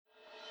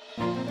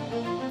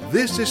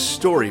This is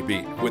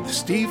Storybeat with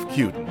Steve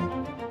Cuden,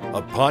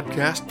 a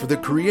podcast for the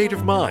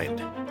creative mind.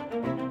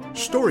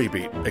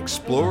 Storybeat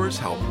explores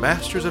how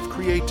masters of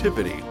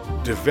creativity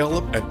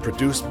develop and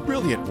produce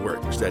brilliant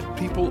works that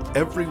people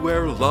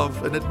everywhere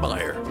love and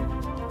admire.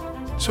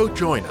 So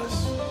join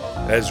us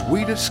as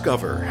we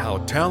discover how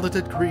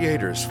talented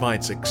creators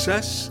find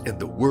success in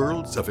the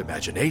worlds of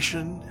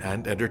imagination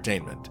and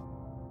entertainment.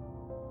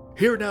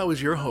 Here now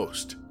is your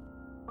host,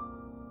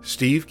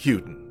 Steve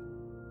Cuden.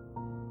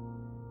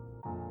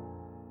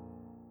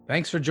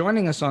 Thanks for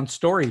joining us on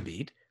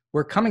Storybeat.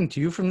 We're coming to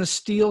you from the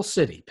Steel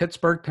City,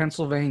 Pittsburgh,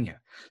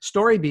 Pennsylvania.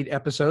 Storybeat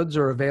episodes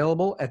are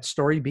available at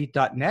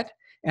storybeat.net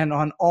and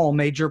on all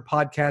major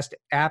podcast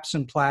apps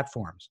and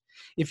platforms.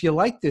 If you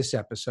like this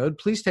episode,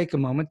 please take a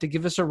moment to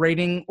give us a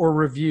rating or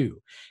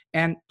review.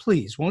 And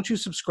please, won't you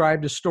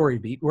subscribe to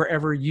Storybeat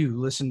wherever you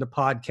listen to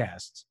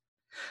podcasts?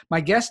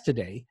 My guest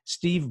today,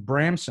 Steve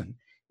Bramson,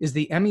 is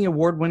the Emmy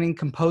Award-winning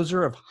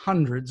composer of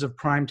hundreds of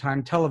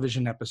primetime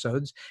television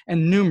episodes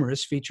and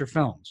numerous feature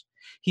films.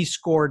 He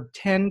scored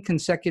 10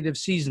 consecutive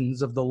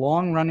seasons of the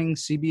long-running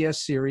CBS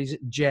series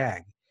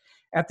JAG.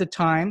 At the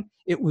time,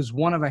 it was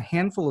one of a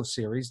handful of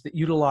series that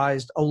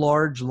utilized a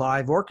large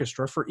live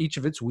orchestra for each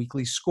of its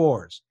weekly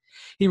scores.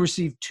 He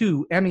received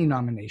 2 Emmy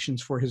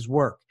nominations for his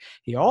work.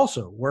 He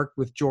also worked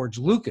with George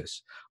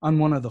Lucas on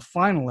one of the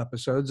final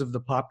episodes of the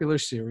popular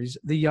series,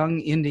 The Young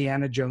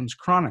Indiana Jones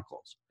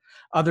Chronicles.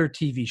 Other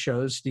TV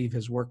shows Steve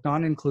has worked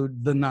on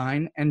include The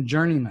Nine and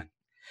Journeyman.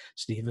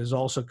 Steve has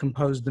also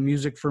composed the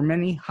music for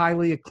many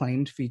highly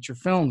acclaimed feature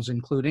films,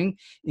 including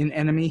In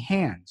Enemy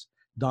Hands,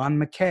 Don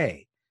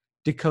McKay,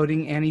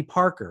 Decoding Annie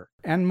Parker,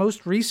 and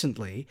most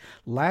recently,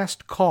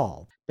 Last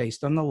Call,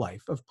 based on the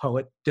life of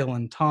poet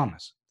Dylan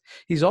Thomas.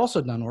 He's also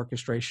done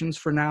orchestrations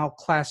for now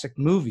classic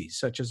movies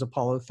such as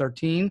Apollo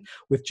 13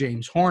 with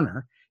James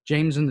Horner,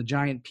 James and the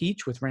Giant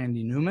Peach with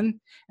Randy Newman,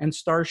 and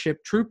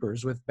Starship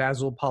Troopers with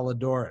Basil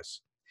Poledouris.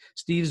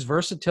 Steve's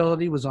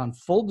versatility was on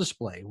full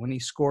display when he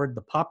scored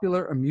the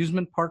popular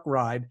amusement park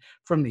ride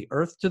From the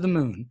Earth to the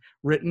Moon,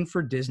 written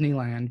for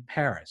Disneyland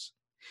Paris.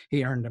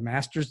 He earned a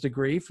master's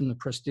degree from the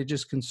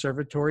prestigious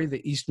conservatory,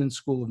 the Eastman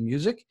School of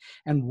Music,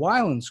 and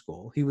while in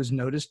school, he was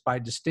noticed by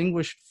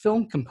distinguished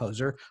film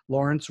composer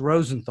Lawrence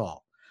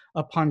Rosenthal.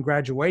 Upon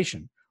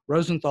graduation,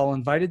 Rosenthal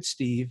invited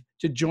Steve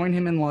to join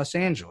him in Los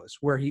Angeles,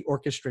 where he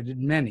orchestrated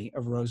many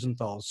of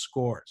Rosenthal's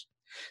scores.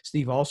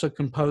 Steve also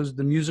composed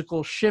the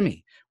musical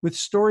Shimmy with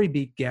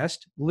Storybeat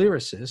guest,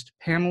 lyricist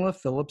Pamela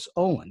Phillips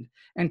Oland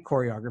and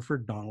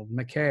choreographer Donald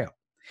McHale.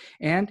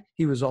 And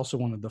he was also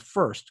one of the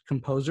first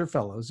composer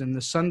fellows in the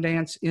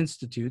Sundance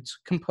Institute's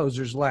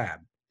Composers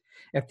Lab.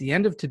 At the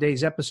end of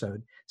today's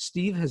episode,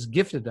 Steve has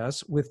gifted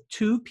us with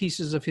 2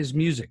 pieces of his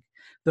music.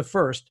 The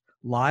first,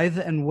 Lithe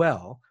and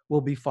Well,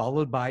 will be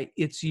followed by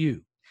It's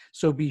You.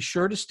 So be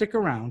sure to stick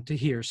around to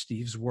hear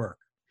Steve's work.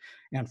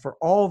 And for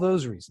all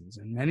those reasons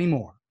and many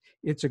more,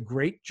 it's a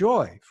great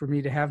joy for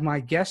me to have my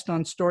guest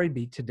on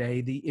Storybeat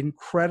today, the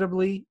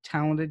incredibly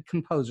talented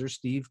composer,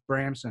 Steve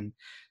Bramson.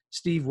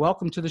 Steve,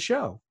 welcome to the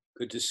show.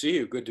 Good to see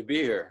you. Good to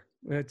be here.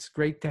 It's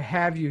great to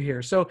have you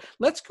here. So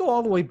let's go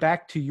all the way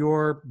back to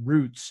your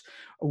roots.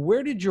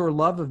 Where did your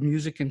love of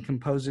music and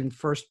composing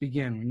first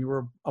begin? When you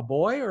were a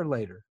boy or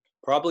later?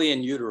 Probably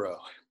in utero.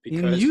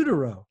 In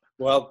utero?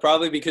 Well,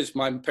 probably because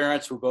my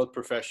parents were both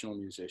professional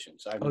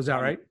musicians. Is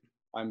that right?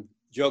 I'm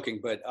joking,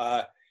 but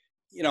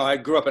I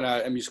grew up in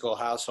a musical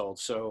household,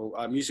 so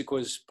music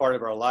was part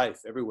of our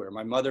life everywhere.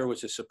 My mother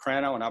was a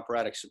soprano, an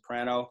operatic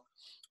soprano,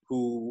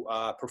 who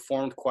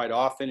performed quite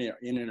often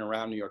in and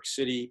around New York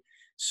City.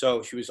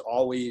 So she was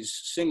always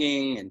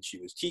singing and she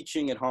was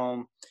teaching at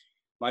home.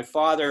 My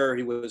father,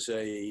 he was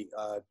a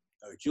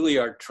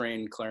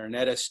Juilliard-trained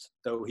clarinetist,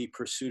 though he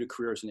pursued a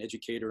career as an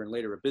educator and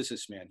later a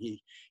businessman. He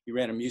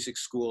ran a music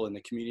school in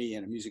the community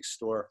and a music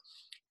store.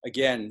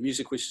 Again,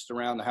 music was just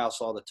around the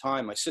house all the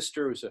time. My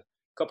sister was a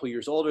couple of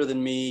years older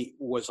than me,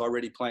 was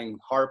already playing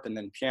harp and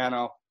then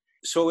piano.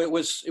 So it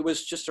was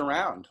just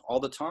around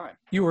all the time.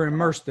 You were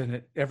immersed in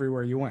it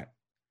everywhere you went.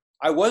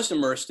 I was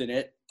immersed in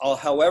it.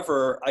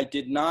 However, I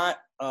did not,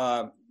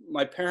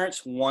 my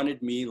parents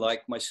wanted me,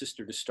 like my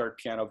sister, to start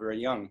piano very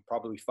young,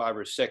 probably 5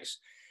 or 6,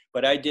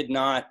 but I did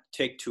not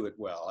take to it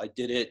well. I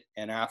did it,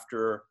 and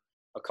after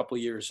a couple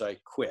of years, I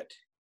quit.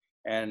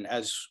 And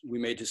as we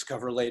may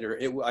discover later,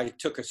 I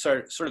took a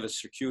sort of a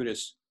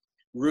circuitous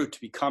route to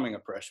becoming a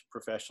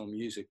professional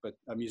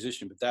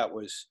musician, but that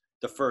was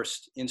the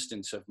first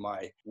instance of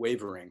my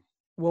wavering.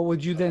 Well,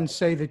 would you then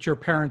say that your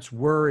parents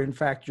were, in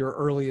fact, your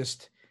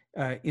earliest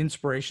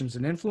inspirations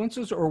and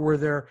influences, or were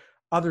there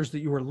others that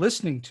you were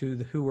listening to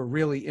who were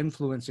really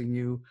influencing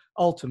you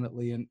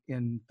ultimately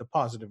in the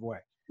positive way?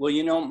 Well,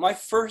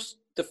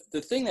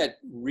 the thing that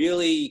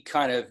really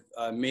kind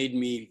of made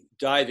me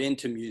dive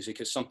into music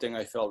is something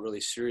I felt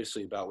really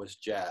seriously about was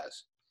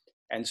jazz.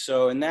 And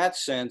so in that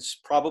sense,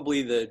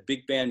 probably the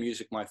big band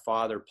music my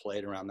father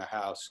played around the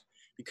house,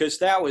 because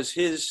that was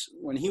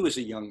when he was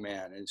a young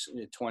man in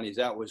his 20s,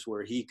 that was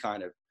where he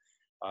kind of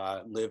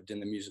lived in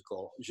the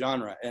musical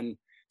genre. And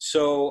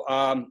so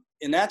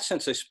in that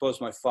sense, I suppose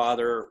my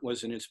father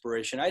was an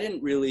inspiration. I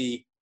didn't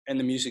really, and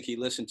the music he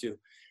listened to,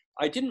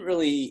 I didn't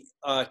really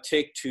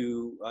take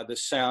to the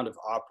sound of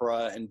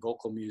opera and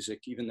vocal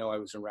music, even though I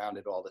was around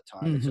it all the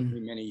time. It took me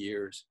many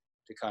years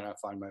to kind of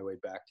find my way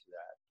back to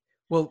that.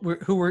 Well,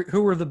 who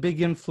were the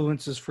big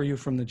influences for you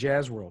from the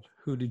jazz world?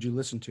 Who did you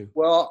listen to?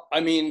 Well, I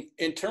mean,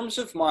 in terms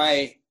of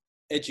my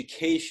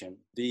education,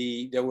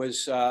 there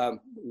was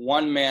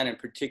one man in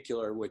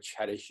particular which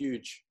had a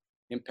huge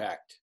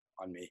impact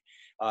on me,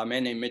 a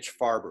man named Mitch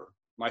Farber.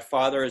 My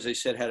father, as I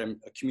said, had a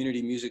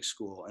community music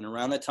school. And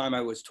around the time I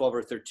was 12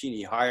 or 13,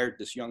 he hired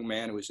this young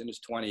man who was in his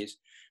 20s,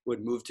 who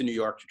had moved to New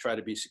York to try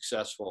to be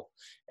successful.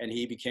 And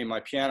he became my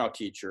piano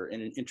teacher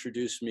and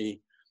introduced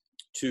me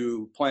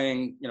to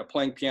playing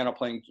piano,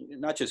 playing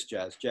not just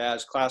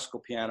jazz,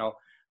 classical piano,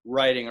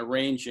 writing,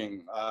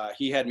 arranging.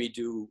 He had me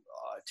do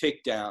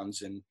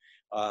takedowns and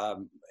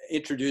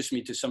introduced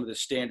me to some of the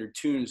standard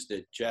tunes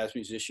that jazz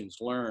musicians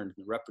learned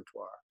in the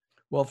repertoire.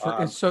 Well,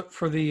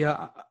 for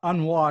the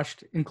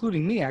unwashed,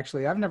 including me,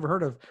 actually, I've never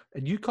heard of.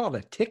 You call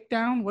it a tick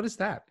down? What is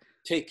that?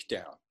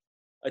 Takedown.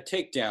 A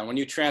takedown. When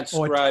you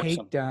transcribe a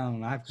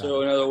takedown.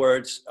 So, in other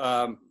words,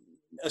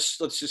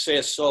 let's just say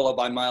a solo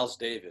by Miles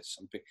Davis,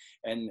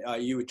 and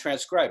you would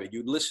transcribe it.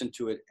 You'd listen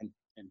to it and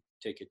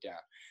take it down.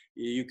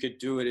 You could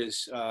do it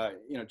as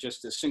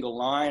just a single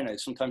line. And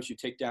sometimes you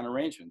take down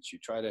arrangements. You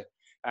try to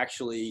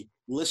actually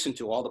listen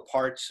to all the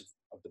parts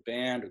of the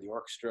band or the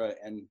orchestra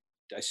and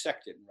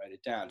dissect it and write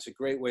it down. It's a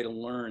great way to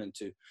learn and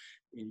to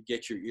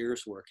get your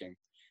ears working.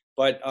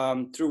 But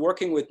through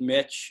working with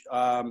Mitch,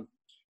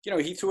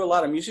 he threw a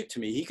lot of music to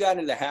me. He got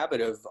into the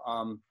habit of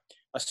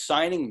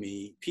assigning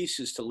me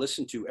pieces to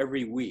listen to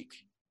every week.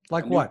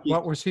 Like what?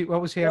 What was he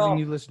having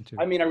you listen to?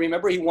 I mean, I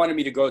remember he wanted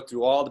me to go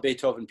through all the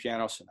Beethoven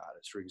piano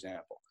sonatas, for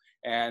example,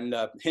 and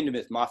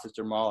Hindemith, Moths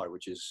der Mahler,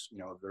 which is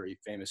a very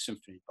famous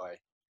symphony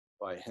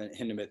by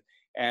Hindemith.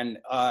 And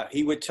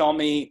he would tell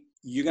me,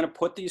 you're going to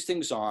put these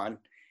things on,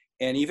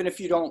 and even if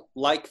you don't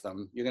like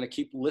them, you're going to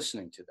keep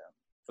listening to them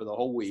for the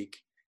whole week,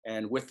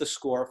 and with the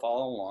score,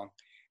 follow along.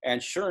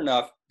 And sure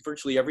enough,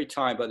 virtually every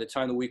time, by the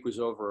time the week was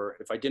over,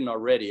 if I didn't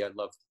already, I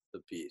loved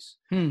the piece.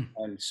 And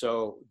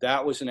so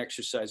that was an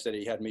exercise that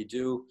he had me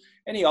do.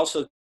 And he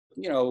also,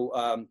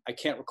 I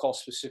can't recall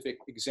specific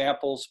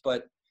examples,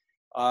 but,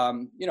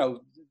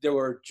 there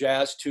were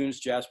jazz tunes,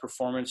 jazz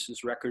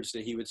performances, records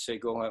that he would say,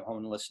 go home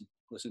and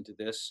listen to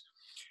this.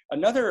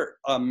 Another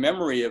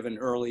memory of an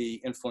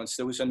early influence,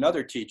 there was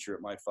another teacher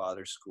at my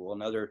father's school,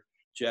 another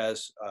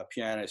jazz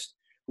pianist,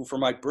 who for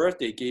my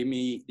birthday gave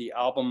me the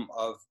album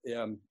of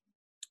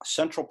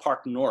Central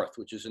Park North,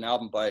 which is an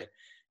album by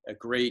a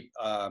great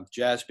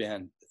jazz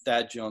band,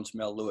 Thad Jones,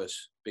 Mel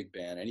Lewis, big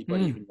band.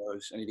 Anybody who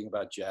knows anything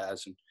about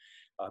jazz and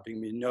big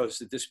music knows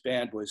that this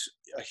band was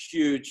a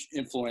huge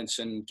influence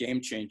and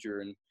game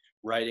changer in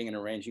writing and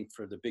arranging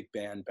for the big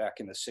band back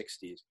in the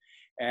 60s.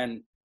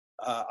 And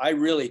I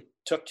really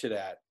took to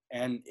that.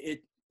 And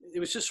it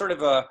was just sort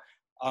of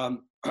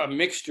a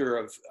mixture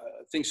of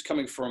things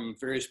coming from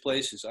various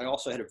places. I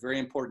also had a very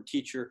important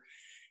teacher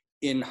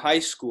in high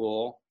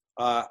school.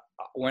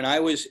 When I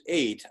was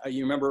 8,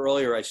 you remember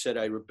earlier I said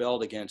I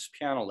rebelled against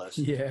piano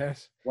lessons.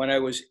 Yes. When I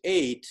was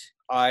 8,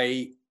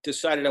 I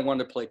decided I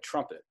wanted to play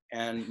trumpet.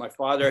 And my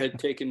father had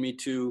taken me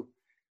to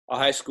a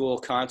high school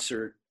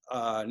concert,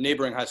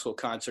 neighboring high school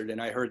concert,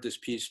 and I heard this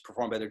piece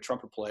performed by their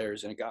trumpet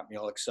players, and it got me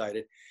all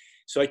excited.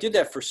 So I did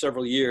that for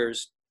several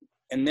years.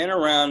 And then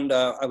around,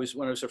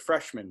 when I was a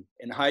freshman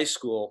in high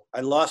school,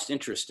 I lost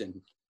interest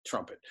in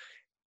trumpet.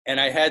 And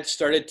I had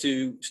started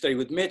to study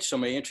with Mitch, so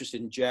my interest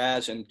in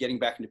jazz and getting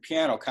back into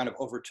piano kind of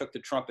overtook the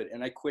trumpet,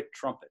 and I quit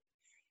trumpet.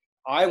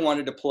 I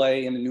wanted to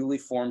play in the newly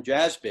formed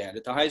jazz band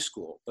at the high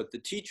school, but the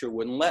teacher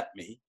wouldn't let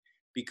me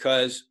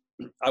because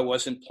I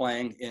wasn't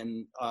playing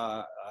in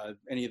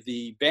any of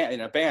the band,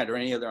 in a band or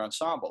any other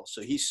ensemble.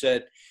 So he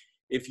said,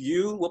 if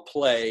you will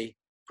play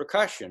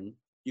percussion,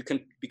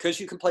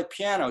 because you can play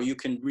piano, you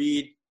can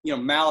read,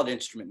 mallet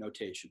instrument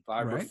notation,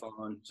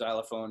 vibraphone,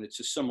 xylophone. It's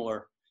a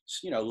similar,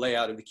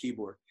 layout of the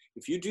keyboard.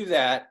 If you do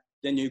that,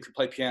 then you could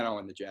play piano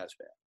in the jazz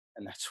band.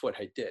 And that's what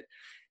I did.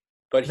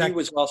 But he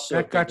was also...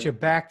 That got you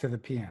back to the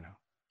piano.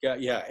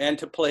 Yeah, and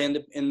to play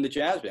in the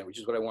jazz band, which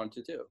is what I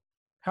wanted to do.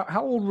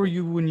 How old were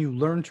you when you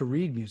learned to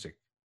read music?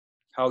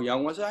 How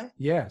young was I?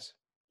 Yes.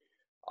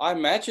 I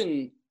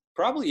imagine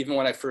probably even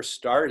when I first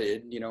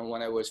started,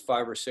 when I was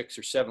 5 or 6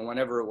 or 7,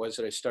 whenever it was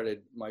that I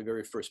started my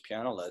very first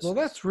piano lesson. Well,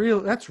 that's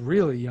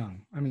really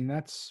young. I mean,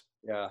 that's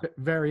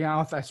very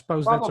young. I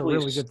suppose probably, that's a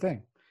really good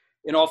thing.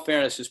 In all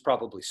fairness, it's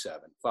probably 7.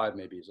 5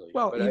 maybe is a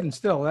little. Well, even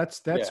still,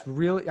 that's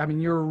really. I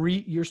mean,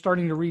 you're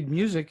starting to read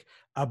music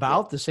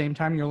about the same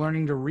time you're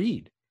learning to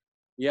read.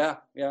 Yeah,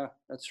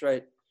 that's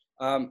right.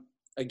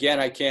 Again,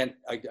 I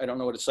don't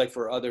know what it's like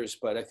for others,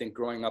 but I think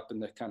growing up in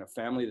the kind of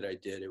family that I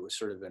did, it was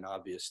sort of an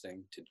obvious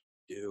thing to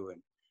do.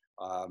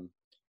 And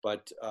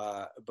but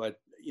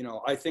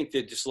I think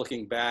that just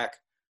looking back,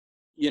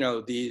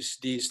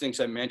 these things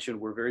I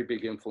mentioned were very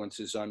big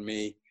influences on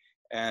me.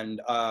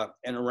 And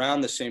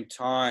around the same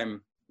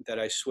time, that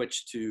I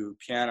switched to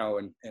piano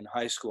in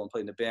high school and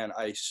played in the band,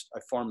 I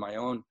formed my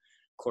own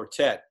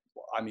quartet.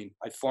 I mean,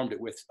 I formed it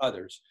with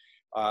others.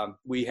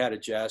 We had a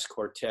jazz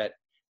quartet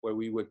where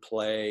we would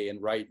play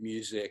and write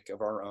music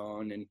of our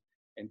own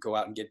and go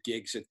out and get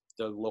gigs at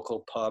the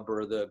local pub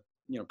or the,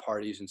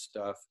 parties and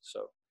stuff.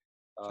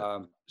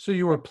 So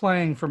you were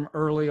playing from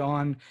early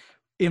on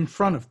in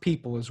front of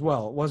people as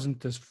well. It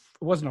wasn't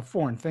a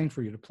foreign thing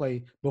for you to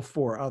play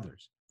before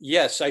others.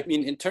 Yes, I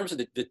mean, in terms of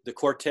the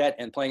quartet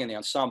and playing in the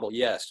ensemble,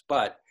 yes,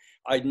 but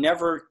I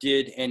never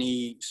did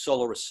any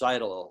solo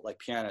recital like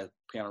piano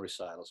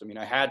recitals. I mean,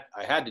 I had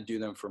to do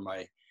them for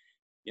my,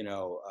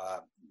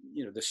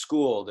 the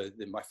school,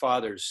 my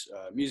father's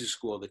music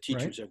school. The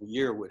teachers every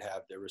year would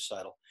have their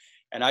recital,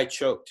 and I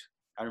choked.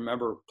 I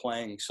remember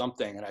playing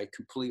something and I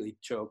completely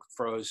choked,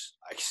 froze.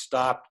 I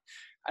stopped.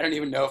 I don't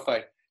even know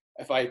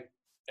if I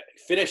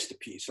finished the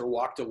piece or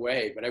walked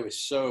away, but I was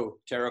so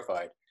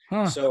terrified.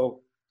 So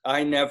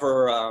I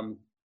never,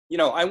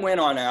 I went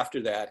on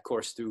after that, of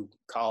course, through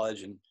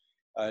college and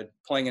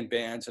playing in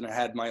bands, and I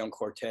had my own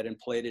quartet and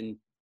played in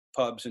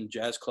pubs and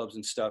jazz clubs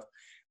and stuff.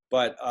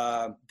 But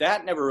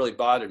that never really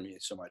bothered me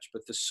so much.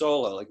 But the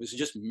solo, like, it was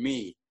just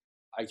me.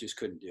 I just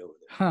couldn't deal with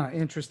it.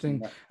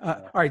 Interesting.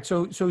 All right.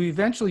 So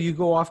eventually you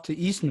go off to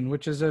Eastman,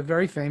 which is a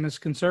very famous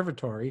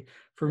conservatory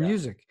for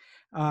music.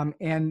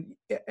 And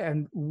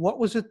what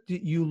was it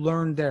that you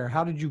learned there?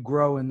 How did you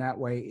grow in that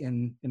way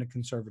in a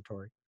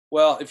conservatory?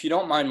 Well, if you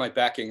don't mind my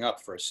backing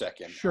up for a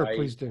second. Sure,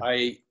 please do.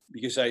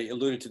 Because I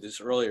alluded to this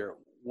earlier.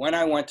 When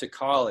I went to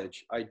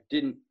college, I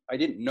didn't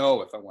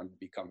know if I wanted to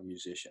become a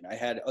musician. I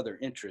had other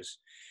interests,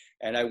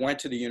 and I went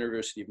to the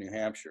University of New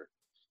Hampshire.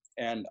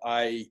 And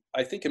I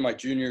think in my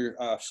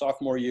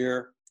sophomore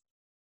year,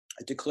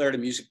 I declared a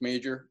music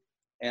major.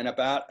 And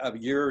about a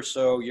year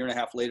and a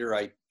half later,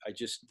 I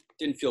just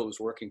didn't feel it was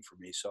working for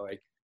me. So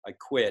I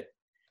quit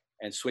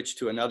and switched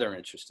to another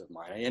interest of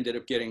mine. I ended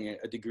up getting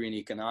a degree in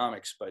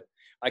economics, but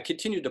I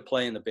continued to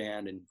play in the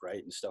band and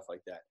write and stuff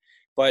like that.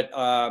 But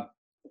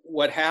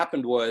what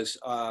happened was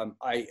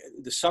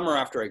the summer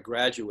after I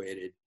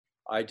graduated,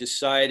 I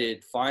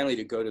decided finally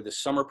to go to the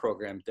summer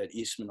program that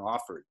Eastman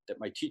offered, that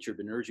my teacher had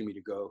been urging me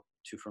to go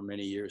to for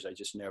many years. I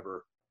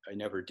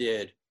never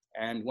did.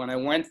 And when I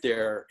went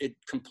there, it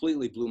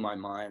completely blew my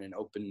mind and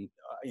opened,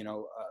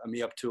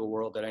 me up to a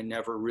world that I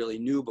never really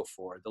knew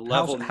before. The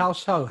level. How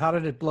so? How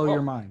did it blow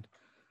your mind?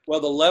 Well,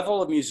 the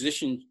level of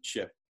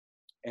musicianship,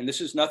 and this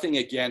is nothing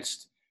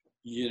against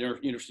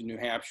University of New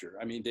Hampshire.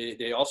 I mean,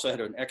 they also had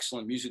an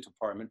excellent music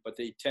department, but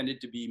they tended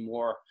to be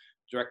more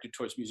directed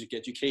towards music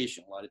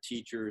education, a lot of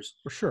teachers.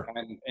 For sure.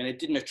 And it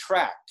didn't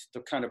attract the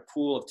kind of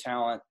pool of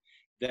talent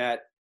that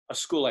a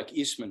school like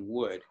Eastman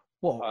would.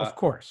 Well, of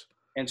course.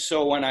 And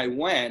so when I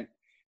went,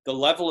 the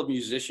level of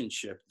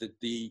musicianship,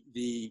 the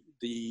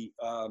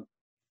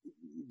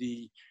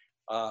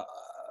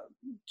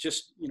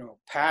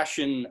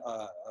passion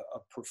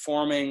of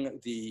performing,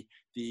 the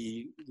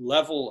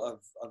level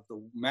of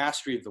the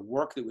mastery of the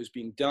work that was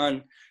being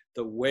done,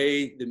 the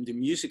way the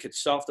music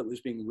itself that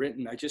was being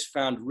written, I just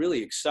found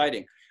really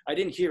exciting. I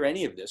didn't hear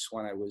any of this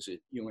when I was at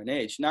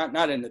UNH,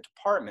 not in the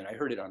department. I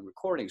heard it on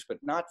recordings, but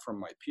not from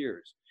my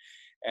peers.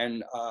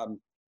 And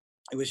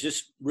it was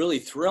just really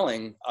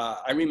thrilling.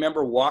 I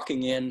remember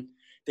walking in.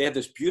 They have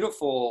this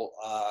beautiful,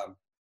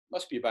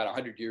 must be about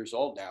 100 years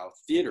old now,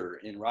 theater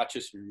in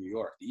Rochester, New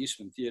York, the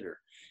Eastman Theater.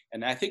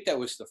 And I think that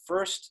was the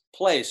first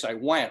place I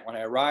went when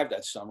I arrived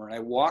that summer. And I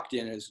walked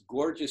in this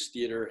gorgeous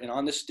theater, and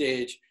on the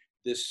stage,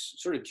 this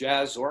sort of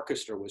jazz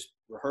orchestra was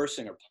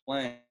rehearsing or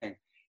playing.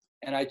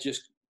 And I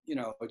just,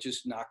 it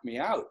just knocked me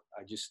out.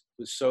 I just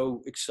was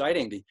so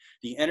exciting.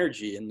 The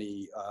energy and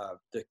the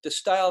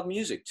style of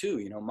music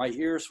too. My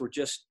ears were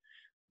just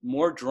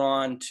more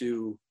drawn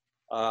to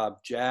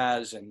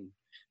jazz and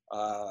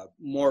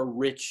more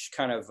rich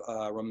kind of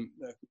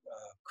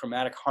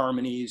chromatic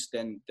harmonies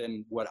than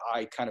what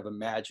I kind of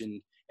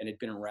imagined and had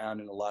been around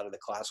in a lot of the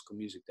classical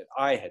music that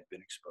I had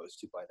been exposed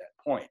to by that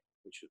point,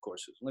 which of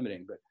course was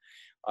limiting. But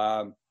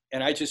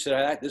and I just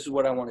said, this is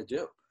what I want to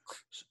do.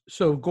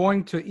 So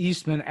going to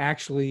Eastman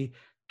actually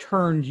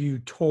turned you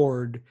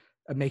toward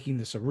making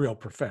this a real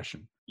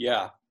profession.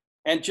 Yeah.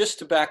 And just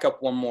to back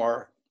up one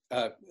more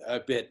a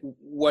bit,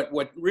 what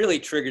really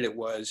triggered it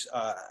was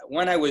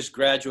when I was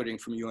graduating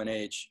from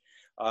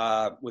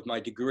UNH with my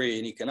degree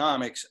in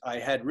economics, I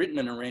had written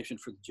an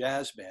arrangement for the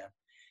jazz band.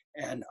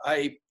 And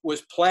I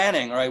was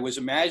planning, or I was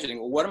imagining,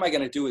 well, what am I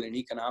going to do with an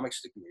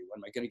economics degree?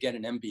 Am I going to get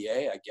an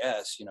MBA, I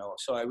guess,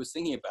 So I was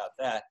thinking about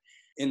that.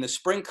 In the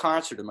spring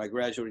concert of my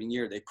graduating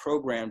year, they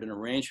programmed an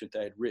arrangement that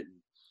I had written.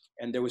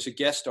 And there was a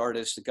guest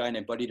artist, a guy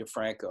named Buddy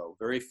DeFranco,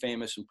 very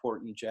famous,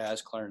 important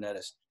jazz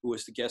clarinetist, who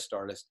was the guest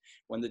artist.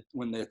 When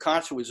the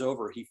concert was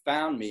over, he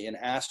found me and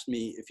asked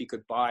me if he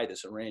could buy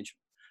this arrangement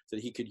so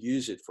that he could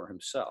use it for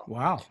himself.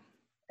 Wow.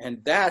 And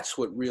that's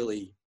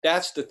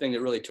the thing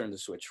that really turned the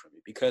switch for me,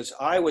 because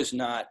I was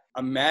not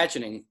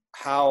imagining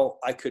how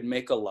I could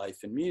make a life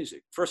in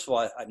music. First of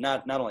all,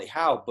 not only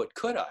how, but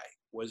could I?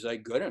 Was I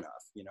good enough?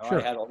 Sure.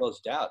 I had all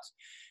those doubts.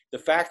 The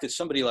fact that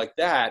somebody like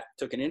that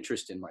took an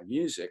interest in my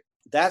music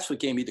that's what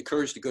gave me the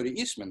courage to go to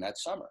Eastman that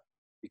summer,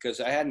 because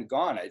I hadn't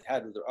gone. I'd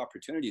had other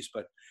opportunities,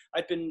 but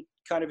I'd been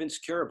kind of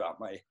insecure about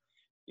my,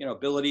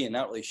 ability and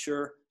not really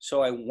sure.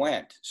 So I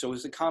went. So it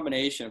was the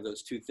combination of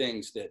those two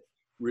things that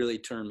really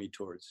turned me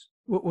towards.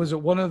 Was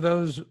it one of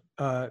those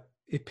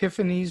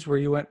epiphanies where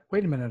you went,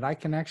 wait a minute, I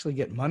can actually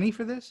get money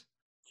for this?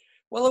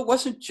 Well, it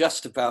wasn't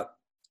just about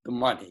the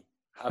money.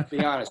 I'll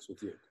be honest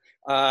with you.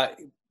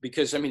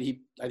 Because I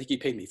think he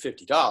paid me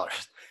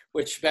 $50,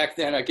 which back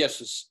then I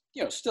guess was,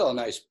 still a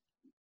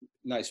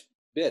nice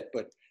bit,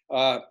 but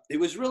it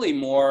was really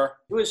more,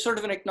 it was sort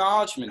of an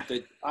acknowledgement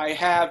that I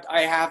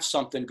have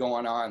something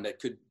going on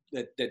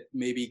that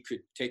maybe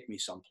could take me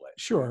someplace.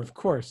 Sure, of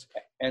course.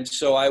 And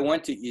so I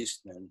went to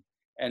Eastman,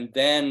 and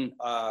then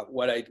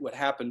what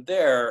happened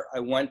there, I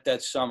went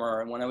that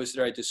summer, and when I was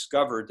there, I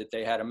discovered that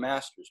they had a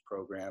master's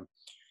program.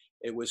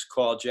 It was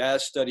called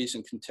Jazz Studies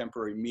in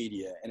Contemporary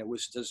Media, and it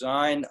was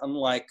designed,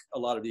 unlike a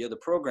lot of the other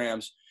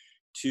programs,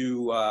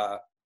 to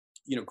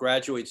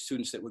graduate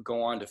students that would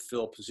go on to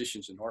fill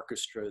positions in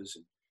orchestras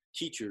and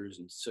teachers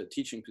and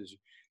teaching positions,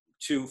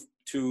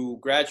 to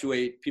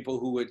graduate people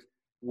who would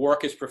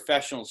work as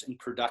professionals in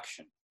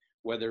production,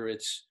 whether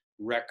it's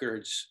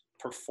records,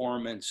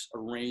 performance,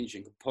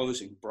 arranging,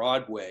 composing,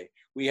 Broadway.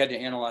 We had to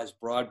analyze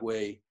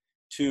Broadway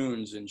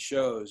tunes and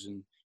shows,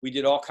 and we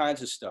did all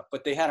kinds of stuff.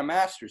 But they had a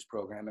master's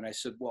program, and I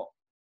said, well,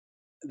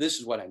 this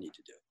is what I need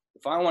to do.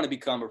 If I want to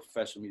become a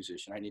professional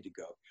musician, I need to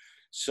go.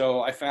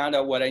 So I found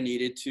out what I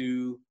needed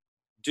to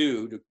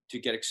do to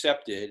get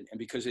accepted, and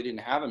because I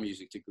didn't have a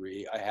music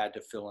degree, I had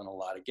to fill in a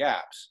lot of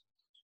gaps.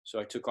 So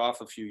I took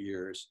off a few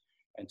years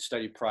and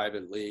studied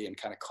privately and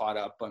kind of caught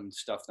up on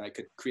stuff, and I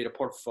could create a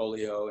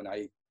portfolio, and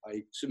I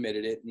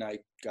submitted it, and I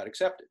got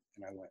accepted,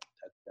 and I went.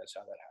 That's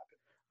how that happened.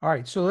 All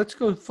right, so let's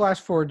go flash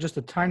forward just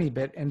a tiny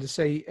bit and to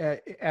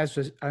say,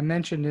 as I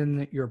mentioned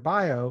in your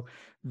bio,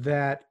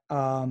 that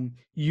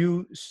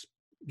you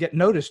get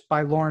noticed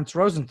by Lawrence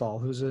Rosenthal,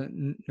 who's a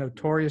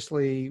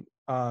notoriously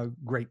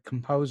great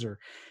composer.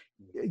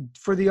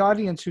 For the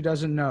audience who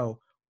doesn't know,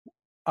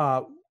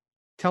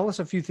 tell us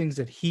a few things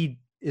that he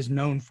is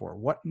known for.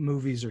 What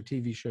movies or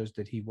TV shows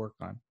did he work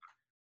on?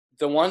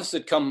 The ones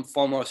that come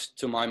foremost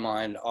to my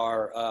mind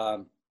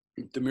are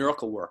The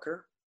Miracle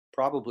Worker,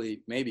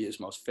 probably maybe his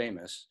most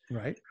famous.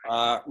 Right.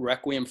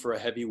 Requiem for a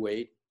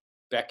Heavyweight,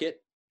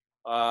 Beckett,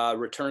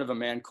 Return of a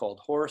Man Called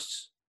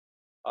Horse.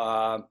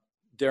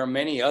 There are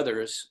many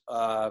others,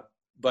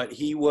 but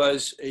he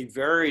was a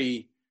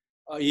very,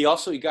 he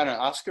got an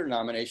Oscar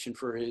nomination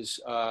for his,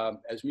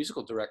 as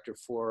musical director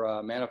for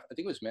I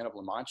think it was Man of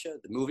La Mancha,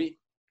 the movie.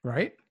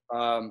 Right.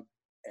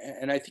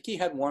 And I think he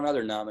had one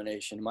other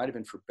nomination. It might have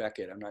been for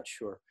Beckett. I'm not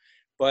sure.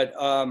 But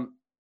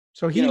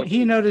so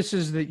he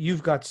notices that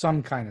you've got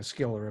some kind of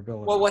skill or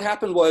ability. Well, what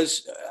happened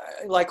was,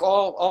 like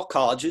all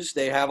colleges,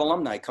 they have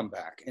alumni come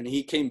back, and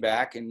he came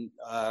back, and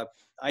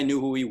I knew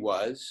who he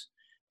was,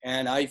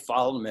 and I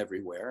followed him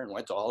everywhere and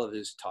went to all of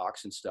his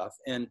talks and stuff,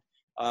 and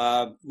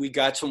we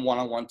got some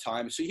one-on-one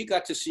time. So he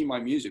got to see my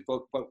music.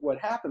 But what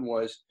happened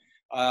was,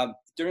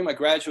 during my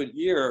graduate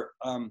year,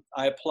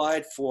 I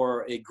applied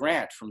for a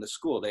grant from the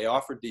school. They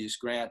offered these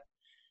grant.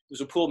 It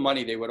was a pool of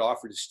money they would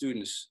offer to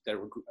students that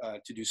were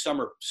to do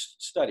summer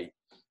study.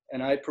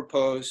 And I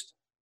proposed,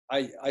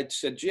 I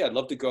said, gee, I'd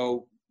love to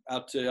go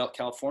out to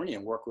California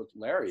and work with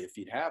Larry if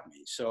he'd have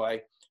me. So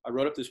I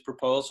wrote up this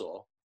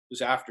proposal. It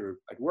was after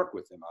I'd worked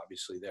with him,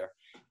 obviously, there.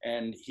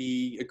 And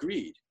he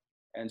agreed.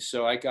 And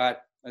so I got,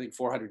 I think,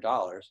 $400.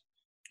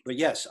 But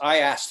yes, I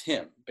asked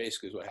him,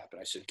 basically is what happened.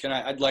 I said,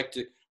 I'd like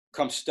to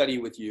come study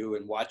with you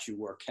and watch you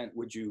work.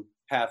 Would you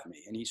have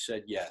me? And he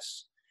said,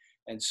 yes.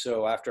 And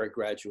so after I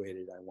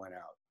graduated, I went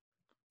out.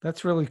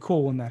 That's really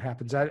cool when that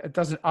happens. It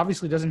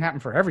obviously doesn't happen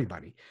for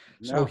everybody.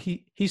 No. So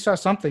he saw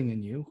something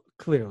in you,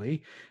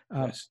 clearly,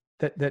 Yes.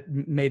 that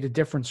made a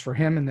difference for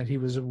him, and that he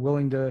was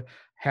willing to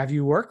have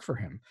you work for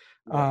him.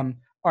 Yeah.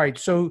 All right.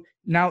 So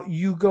now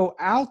you go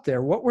out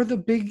there. What were the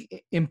big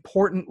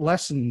important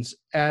lessons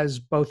as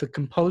both a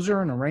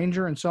composer and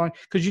arranger and so on?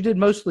 Because you did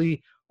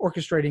mostly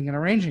orchestrating and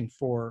arranging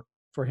for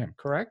him,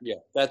 correct? Yeah,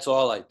 that's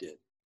all I did.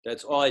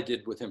 That's all I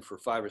did with him for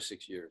 5 or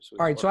 6 years.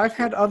 All right. So I've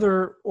had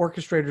other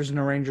orchestrators and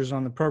arrangers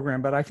on the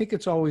program, but I think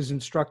it's always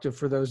instructive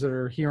for those that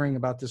are hearing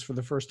about this for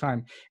the first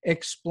time.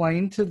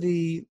 Explain to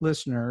the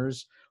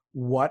listeners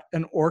what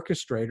an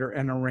orchestrator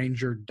and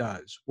arranger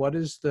does. What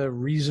is the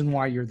reason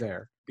why you're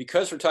there?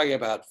 Because we're talking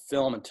about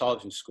film and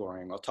television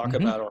scoring, I'll talk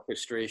about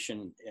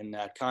orchestration in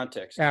that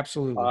context.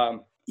 Absolutely.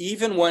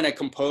 Even when a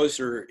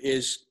composer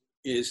is,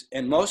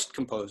 and most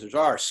composers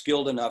are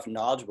skilled enough,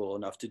 knowledgeable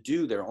enough to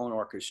do their own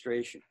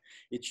orchestration,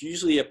 it's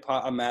usually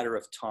a matter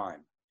of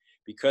time.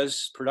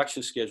 Because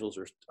production schedules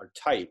are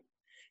tight,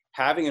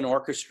 having an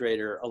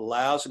orchestrator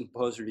allows a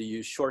composer to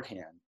use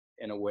shorthand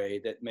in a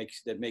way that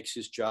makes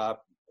his job,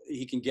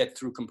 he can get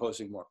through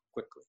composing more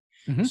quickly.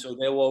 Mm-hmm. So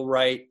they will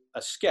write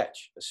a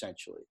sketch,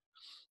 essentially,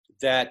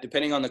 that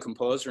depending on the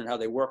composer and how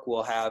they work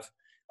will have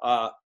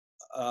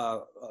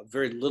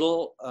very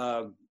little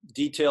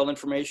detailed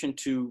information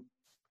to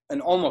an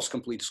almost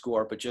complete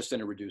score, but just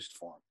in a reduced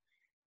form.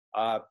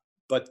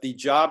 But the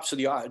job of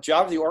the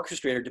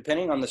orchestrator,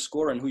 depending on the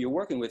score and who you're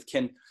working with,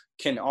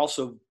 can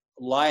also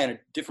lie on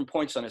different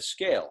points on a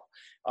scale.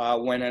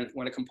 When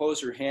a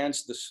composer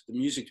hands the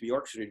music to be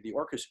orchestrated to the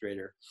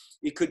orchestrator,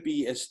 it could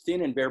be as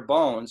thin and bare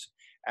bones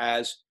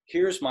as,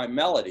 here's my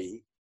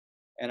melody,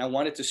 and I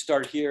want it to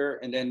start here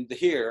and then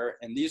here,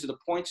 and these are the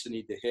points that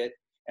need to hit,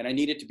 and I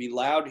need it to be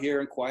loud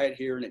here and quiet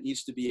here, and it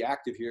needs to be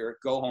active here.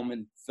 Go home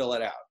and fill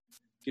it out.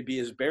 It could be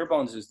as bare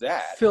bones as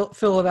that.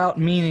 Fill it out,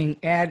 meaning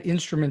add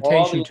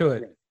instrumentation to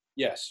it.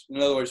 Yes.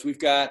 In other words, we've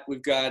got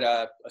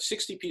a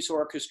 60-piece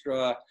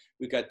orchestra.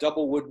 We've got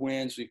double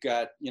woodwinds. We've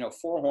got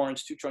 4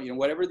 horns, 2 trombones.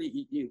 Whatever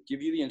you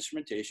give you the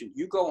instrumentation.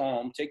 You go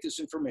home, take this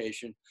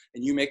information,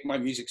 and you make my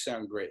music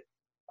sound great.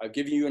 I've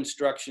given you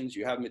instructions.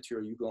 You have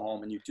material. You go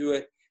home and you do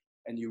it,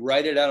 and you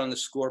write it out on the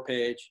score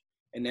page.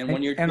 And then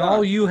when you're done,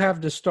 all you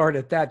have to start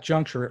at that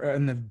juncture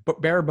in the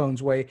bare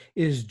bones way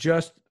is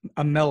just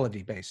a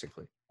melody,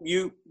 basically.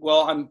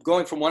 I'm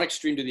going from one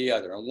extreme to the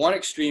other. On one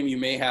extreme, you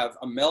may have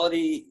a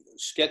melody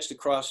sketched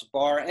across the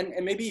bar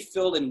and maybe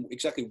filled in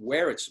exactly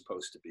where it's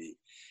supposed to be,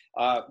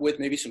 with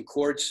maybe some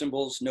chord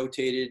symbols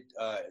notated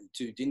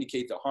to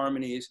indicate the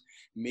harmonies,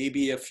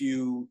 maybe a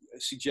few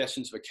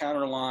suggestions of a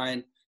counter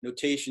line,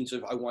 notations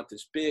of I want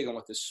this big, I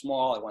want this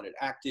small, I want it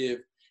active.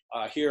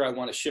 Here I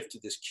want to shift to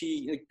this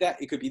key. Like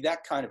that, it could be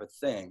that kind of a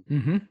thing.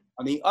 Mm-hmm.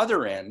 On the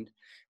other end,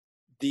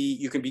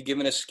 you can be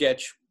given a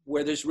sketch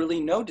where there's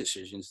really no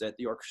decisions that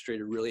the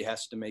orchestrator really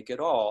has to make at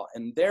all.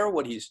 And there,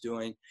 what he's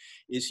doing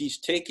is he's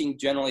taking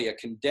generally a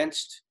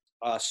condensed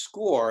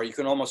score. You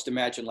can almost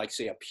imagine, like,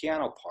 say, a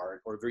piano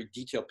part or a very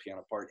detailed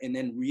piano part, and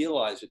then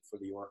realize it for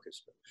the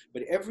orchestra.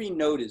 But every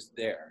note is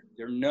there.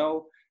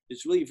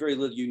 There's really very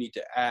little you need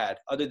to add,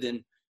 other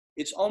than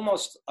it's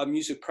almost a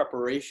music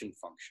preparation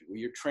function where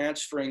you're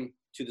transferring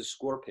to the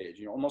score page,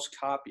 you're almost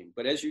copying.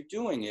 But as you're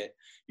doing it,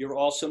 you're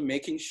also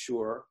making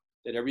sure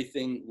that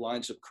everything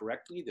lines up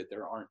correctly, that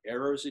there aren't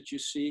errors that you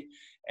see.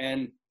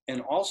 And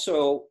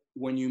also,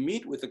 when you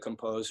meet with the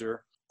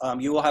composer,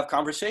 you will have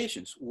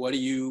conversations. What are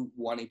you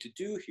wanting to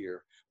do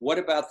here? What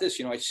about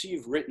this? I see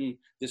you've written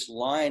this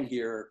line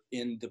here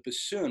in the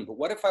bassoon, but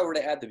what if I were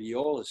to add the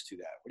violas to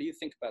that? What do you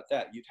think about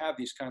that? You'd have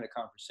these kind of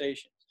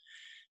conversations.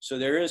 So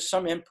there is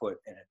some input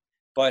in it,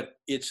 but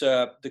it's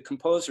the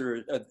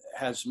composer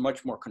has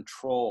much more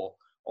control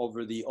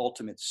over the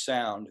ultimate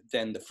sound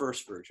than the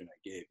first version I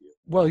gave you.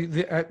 Well,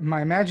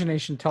 my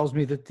imagination tells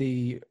me that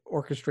the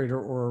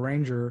orchestrator or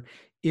arranger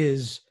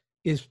is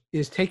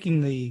taking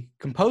the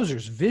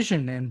composer's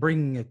vision and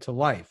bringing it to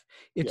life.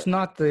 It's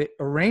not the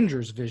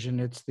arranger's vision;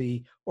 it's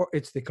the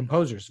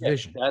composer's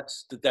vision.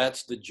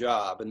 That's the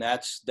job, and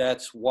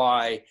that's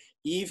why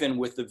even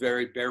with the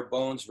very bare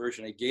bones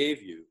version I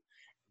gave you,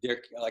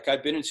 like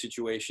I've been in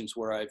situations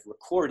where I've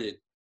recorded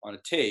on a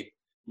tape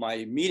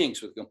my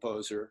meetings with the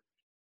composer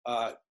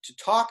to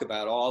talk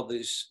about all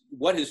this,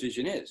 what his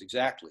vision is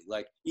exactly.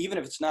 Like, even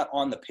if it's not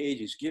on the page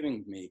he's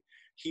giving me,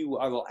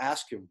 I will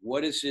ask him,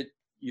 what is it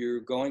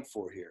you're going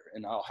for here?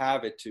 And I'll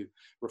have it to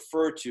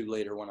refer to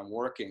later when I'm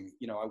working.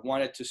 I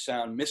want it to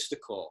sound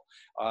mystical.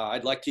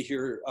 I'd like to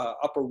hear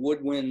upper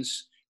woodwinds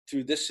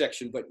through this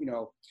section, but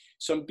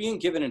so I'm being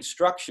given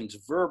instructions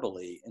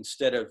verbally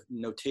instead of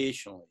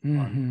notationally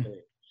on the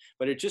page.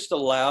 But it just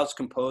allows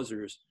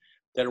composers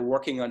that are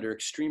working under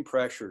extreme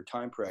pressure,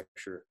 time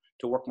pressure,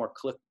 to work more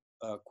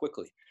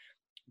quickly.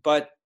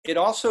 But it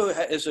also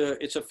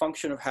it's a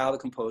function of how the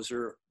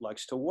composer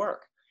likes to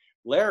work.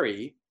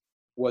 Larry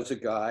was a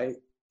guy,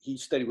 he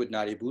studied with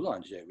Nadia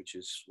Boulanger, which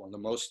is one of the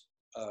most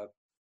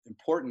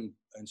important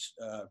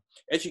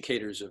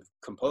educators of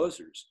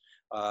composers,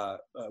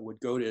 would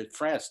go to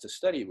France to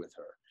study with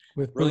her.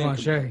 With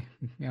Boulanger,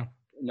 yeah.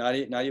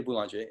 Nadia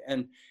Boulanger.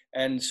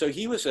 And so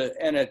he was a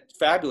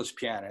fabulous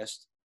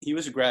pianist. He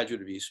was a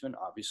graduate of Eastman,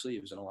 obviously. He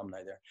was an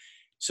alumni there.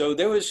 So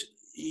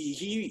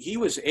he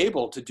was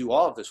able to do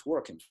all of this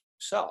work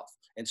himself.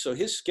 And so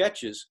his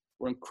sketches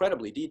were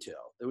incredibly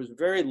detailed. There was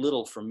very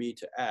little for me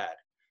to add,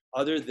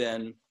 other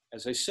than,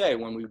 as I say,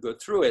 when we go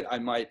through it, I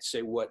might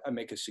say I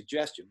make a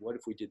suggestion. What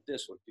if we did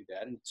this? What if we did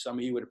that? And some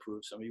of you would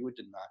approve, some of you would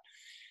not.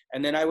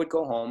 And then I would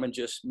go home and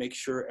just make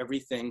sure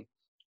everything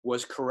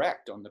was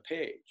correct on the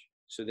page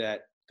so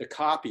that the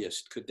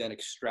copyist could then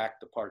extract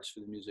the parts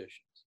for the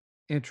musicians.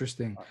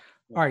 Interesting.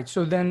 All right.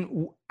 So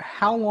then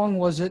how long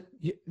was it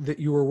that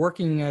you were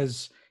working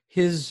as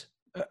his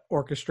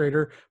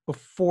orchestrator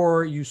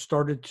before you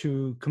started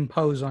to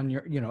compose on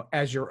your,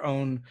 as your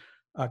own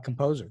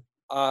composer?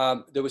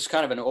 There was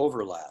kind of an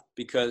overlap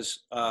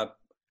because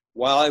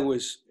while I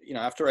was,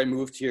 after I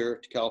moved here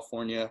to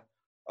California,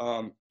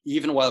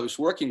 even while I was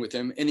working with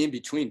him and in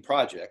between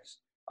projects,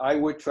 I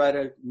would try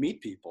to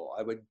meet people.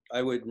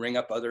 I would ring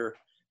up other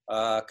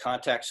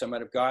contacts I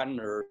might have gotten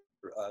or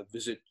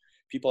visit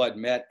people I'd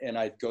met, and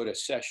I'd go to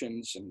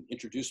sessions and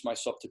introduce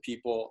myself to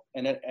people.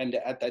 And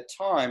at that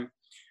time,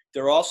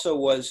 there also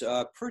was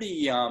a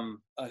pretty a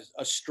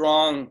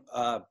strong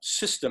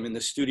system in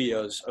the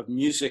studios of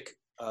music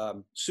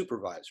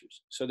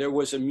supervisors. So there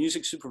was a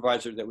music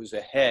supervisor that was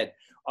the head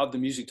of the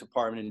music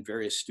department in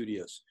various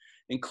studios,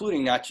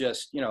 including not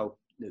just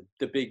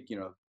the big,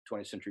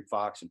 20th Century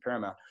Fox and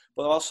Paramount,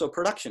 but also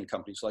production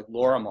companies like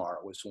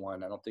Lorimar was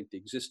one. I don't think they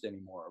exist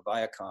anymore, or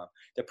Viacom,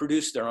 that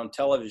produced their own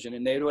television,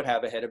 and they would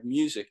have a head of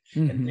music,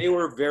 and they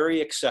were very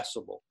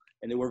accessible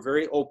and they were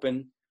very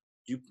open.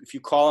 If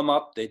you call them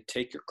up, they'd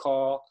take your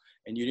call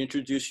and you'd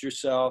introduce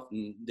yourself,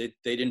 and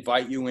they'd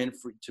invite you in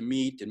to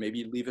meet, and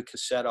maybe leave a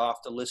cassette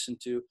off to listen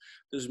to.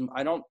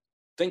 I don't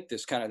think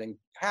this kind of thing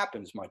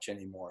happens much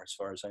anymore, as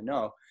far as I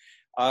know.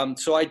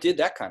 So I did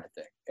that kind of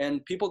thing,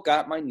 and people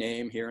got my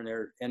name here and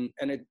there. And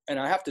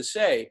I have to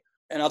say,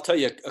 and I'll tell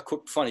you a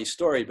quick funny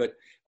story, but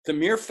the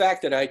mere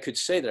fact that I could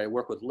say that I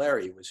work with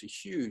Larry was a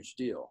huge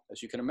deal,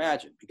 as you can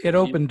imagine. Because, it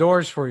opened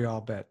doors for you,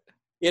 I'll bet.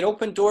 It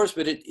opened doors,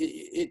 but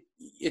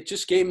it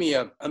just gave me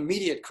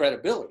immediate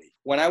credibility.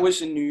 When I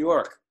was in New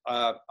York,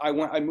 I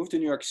moved to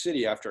New York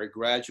City after I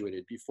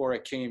graduated, before I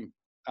came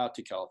out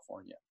to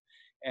California.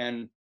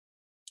 And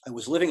I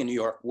was living in New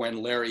York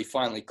when Larry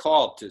finally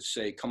called to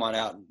say, come on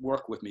out and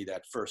work with me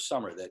that first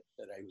summer that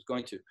I was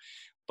going to.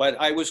 But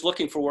I was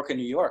looking for work in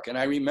New York. And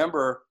I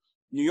remember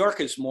New York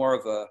is more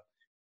of a,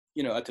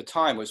 at the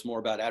time was more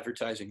about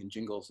advertising and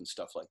jingles and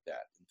stuff like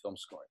that, and film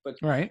scoring. But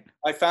right.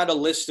 I found a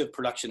list of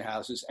production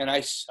houses, and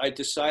I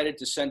decided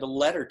to send a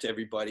letter to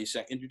everybody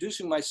saying,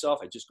 introducing myself.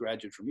 I just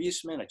graduated from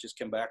Eastman. I just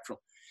came back from,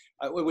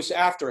 it was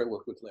after I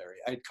worked with Larry.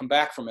 I had come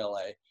back from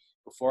LA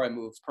before I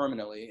moved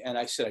permanently. And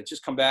I said, I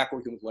just come back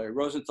working with Larry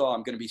Rosenthal.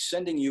 I'm going to be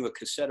sending you a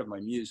cassette of my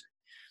music.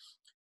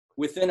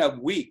 Within a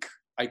week,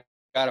 I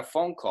got a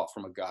phone call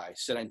from a guy.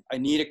 Said, I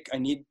need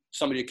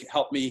somebody to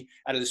help me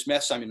out of this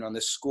mess I'm in on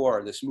this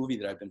score, this movie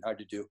that I've been hired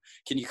to do.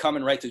 Can you come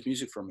and write this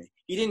music for me?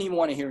 He didn't even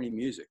want to hear any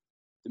music.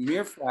 The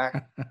mere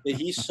fact that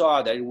he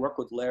saw that I worked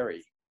with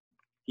Larry,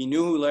 he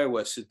knew who Larry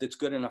was, said, that's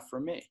good enough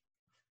for me.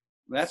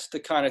 That's the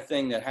kind of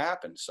thing that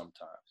happens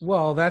sometimes.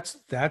 Well,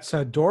 that's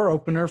a door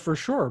opener for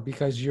sure,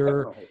 because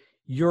you're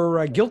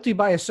guilty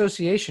by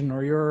association,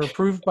 or you're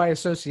approved by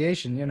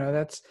association.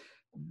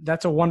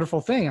 That's a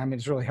wonderful thing. I mean,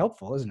 it's really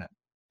helpful, isn't it?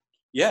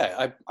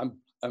 Yeah,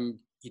 I'm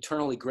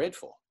eternally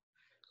grateful.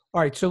 All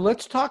right, so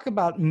let's talk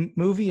about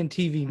movie and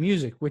TV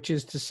music, which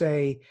is to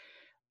say,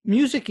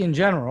 music in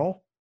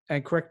general,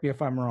 and correct me if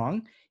I'm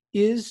wrong,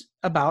 is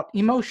about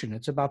emotion.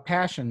 It's about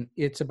passion.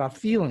 It's about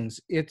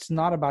feelings. It's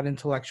not about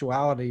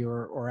intellectuality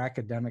or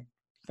academic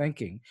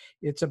thinking.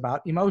 It's about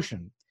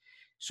emotion.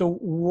 So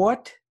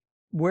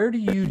where do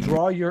you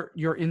draw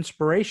your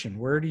inspiration?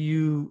 Where do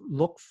you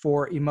look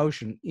for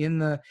emotion? In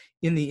the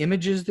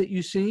images that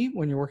you see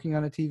when you're working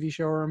on a TV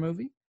show or a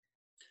movie?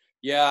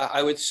 Yeah,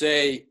 I would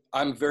say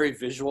I'm a very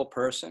visual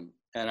person.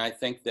 And I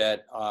think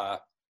that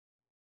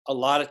a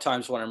lot of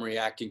times what I'm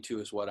reacting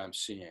to is what I'm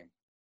seeing.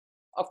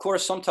 Of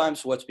course,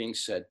 sometimes what's being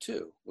said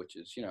too, which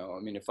is,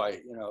 if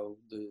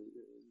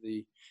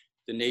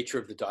the nature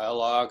of the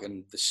dialogue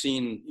and the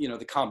scene,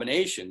 the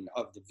combination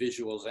of the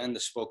visuals and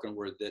the spoken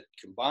word that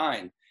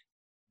combine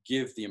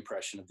give the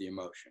impression of the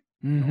emotion.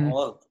 Mm-hmm.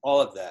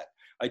 All of that.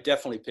 I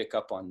definitely pick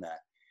up on that.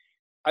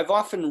 I've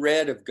often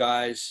read of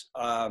guys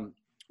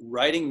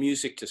writing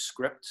music to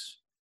scripts,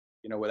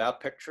 without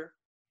picture.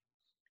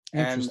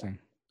 Interesting. And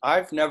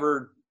I've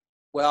never,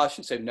 I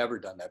shouldn't say I've never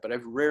done that, but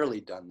I've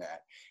rarely done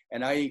that.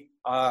 And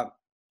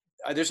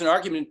there's an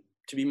argument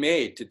to be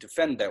made to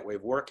defend that way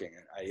of working.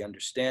 I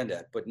understand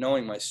that, but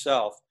knowing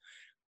myself,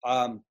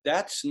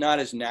 that's not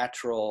as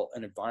natural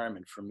an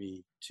environment for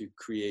me to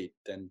create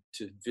than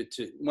to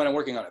when I'm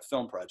working on a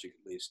film project,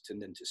 at least,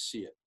 and then to see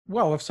it.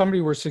 Well, if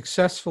somebody were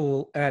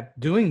successful at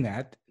doing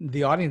that,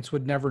 the audience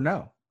would never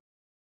know.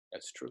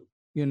 That's true.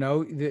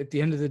 At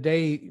the end of the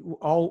day,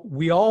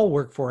 we all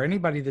work for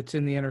anybody that's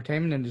in the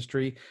entertainment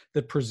industry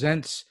that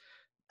presents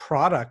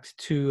product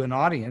to an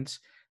audience.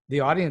 The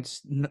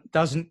audience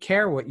doesn't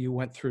care what you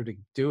went through to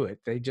do it.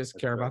 They just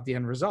care about the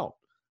end result.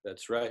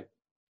 That's right.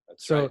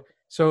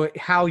 So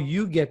how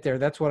you get there,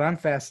 that's what I'm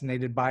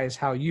fascinated by, is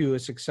how you, a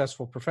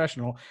successful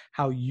professional,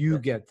 how you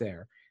get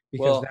there,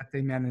 because that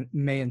they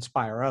may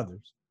inspire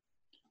others.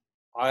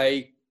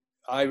 I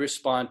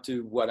respond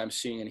to what I'm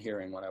seeing and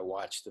hearing when I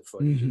watch the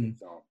footage of the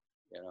film.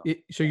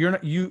 So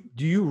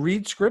do you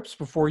read scripts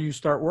before you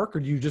start work,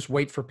 or do you just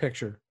wait for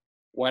picture?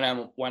 When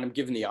I'm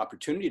given the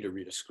opportunity to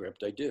read a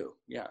script, I do.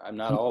 Yeah, I'm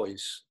not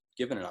always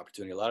given an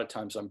opportunity. A lot of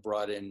times I'm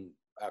brought in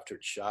after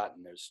it's shot,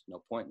 and there's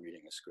no point in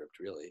reading a script,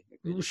 really.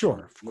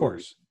 Sure, of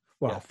course.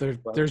 Well,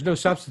 there's no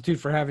substitute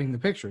for having the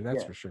picture,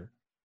 that's for sure.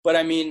 But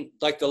I mean,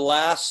 like the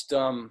last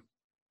two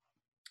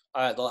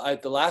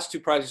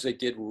projects I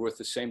did were with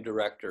the same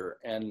director,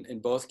 and in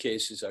both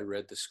cases I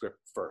read the script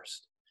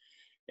first.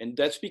 And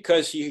that's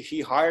because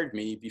he hired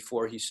me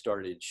before he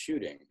started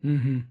shooting.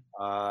 Mm-hmm.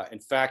 In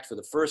fact, for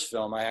the first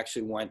film, I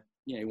actually went,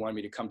 he wanted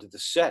me to come to the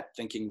set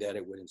thinking that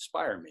it would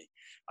inspire me.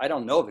 I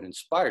don't know if it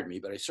inspired me,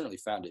 but I certainly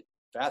found it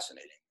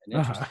fascinating and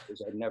interesting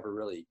because I'd never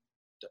really,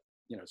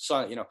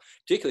 saw,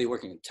 particularly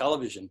working in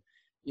television,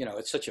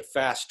 it's such a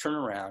fast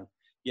turnaround.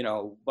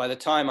 By the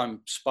time I'm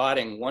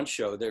spotting one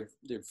show, they're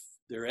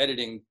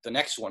editing the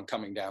next one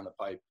coming down the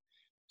pipe.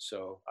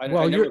 So I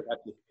never got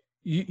to.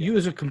 you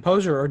as a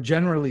composer are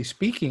generally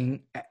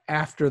speaking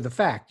after the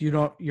fact.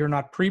 You're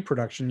not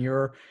pre-production.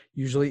 You're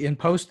usually in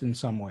post in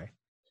some way.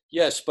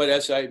 Yes, but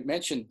as I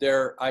mentioned,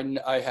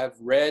 I have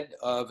read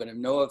of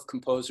and know of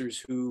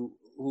composers who've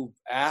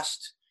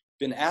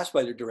been asked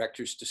by their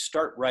directors to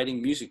start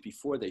writing music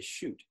before they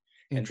shoot,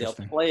 and they'll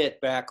play it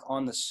back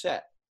on the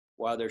set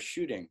while they're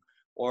shooting,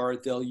 or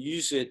they'll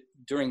use it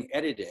during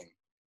editing,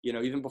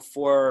 even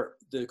before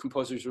the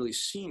composer's really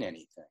seen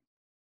anything.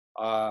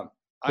 Well,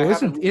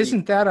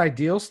 isn't that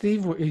ideal,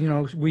 Steve?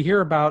 We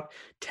hear about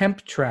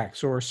temp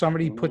tracks, or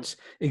somebody puts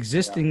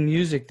existing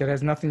music that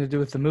has nothing to do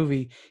with the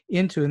movie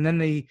into, and then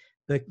the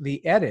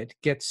edit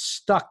gets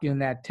stuck in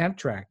that temp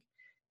track,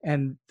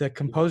 and the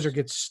composer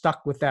gets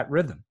stuck with that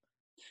rhythm.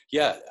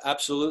 Yeah,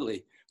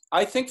 absolutely.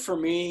 I think for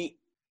me,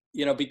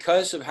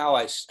 because of how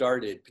I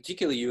started,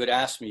 particularly you had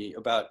asked me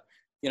about,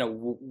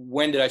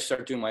 when did I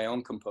start doing my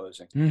own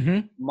composing?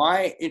 Mm-hmm.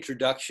 My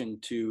introduction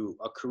to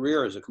a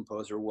career as a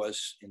composer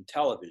was in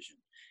television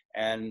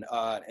and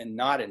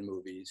not in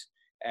movies.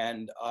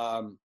 And,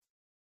 I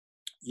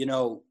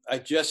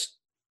just,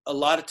 a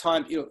lot of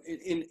time,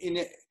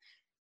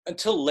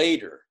 until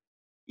later,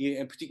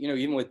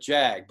 even with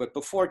JAG, but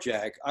before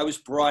JAG, I was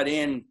brought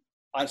in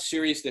on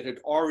series that had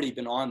already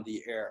been on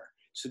the air.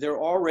 So there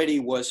already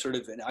was sort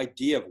of an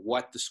idea of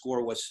what the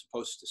score was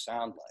supposed to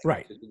sound like.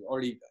 Right. It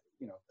already,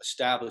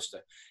 established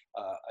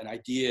an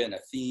idea and a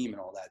theme and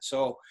all that.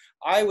 So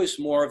I was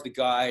more of the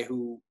guy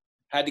who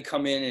had to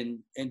come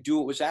in and do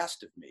what was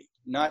asked of me,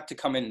 not to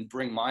come in and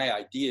bring my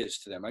ideas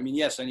to them. I mean,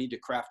 yes, I need to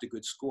craft a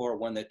good score,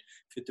 one that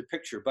fit the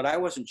picture, but I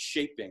wasn't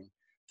shaping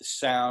the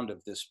sound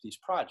of these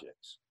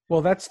projects.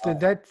 Well, that's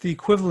the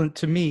equivalent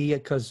to me,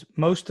 because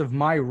most of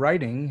my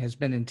writing has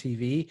been in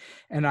TV,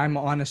 and I'm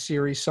on a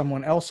series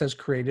someone else has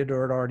created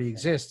or it already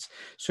exists.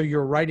 So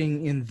you're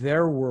writing in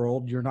their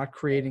world. You're not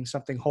creating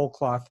something whole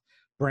cloth,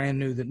 brand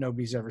new that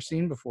nobody's ever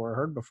seen before or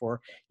heard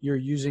before. You're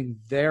using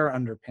their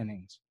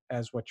underpinnings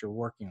as what you're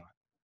working on.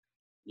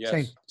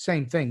 Yes.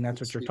 Same thing. That's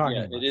what you're talking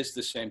about. It is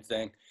the same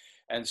thing.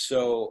 And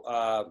so,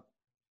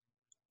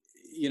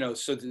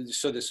 so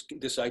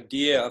this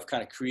idea of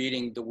kind of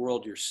creating the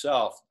world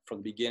yourself from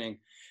the beginning,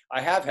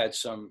 I have had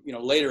some,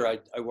 later I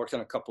worked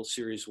on a couple of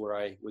series where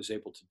I was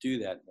able to do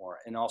that more,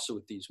 and also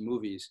with these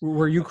movies.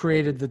 Where you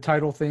created the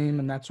title theme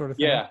and that sort of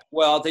thing? Yeah.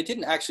 Well, they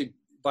didn't actually,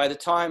 by the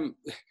time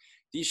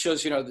these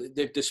shows,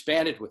 they've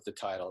disbanded with the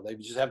title. They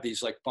just have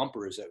these like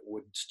bumpers that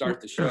would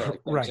start the show.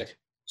 Right.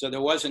 So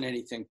there wasn't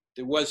anything,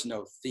 there was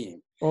no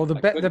theme. Well,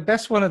 the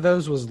best one of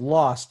those was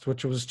Lost,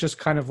 which was just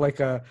kind of like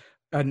an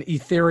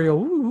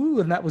ethereal, ooh,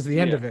 and that was the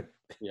end of it.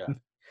 Yeah.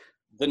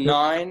 The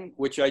Nine,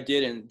 which I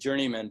did, and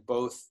Journeyman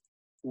both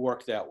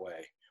worked that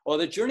way. Well,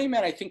 the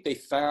Journeyman, I think they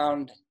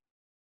found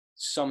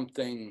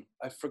something,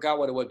 I forgot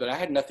what it was, but I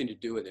had nothing to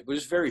do with it. It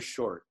was very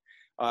short.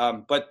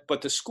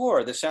 But the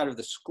score, the sound of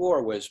the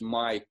score was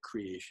my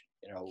creation,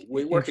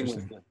 working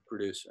with the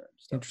producer and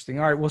stuff. Interesting.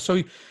 All right. Well,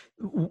 so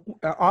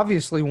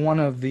obviously one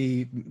of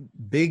the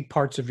big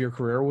parts of your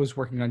career was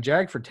working on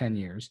JAG for 10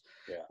 years.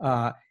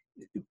 Yeah.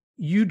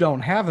 You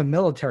don't have a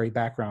military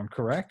background,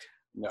 correct?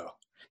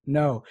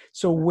 No.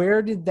 So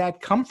where did that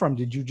come from?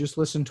 Did you just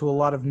listen to a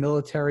lot of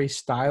military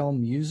style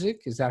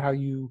music? Is that how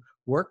you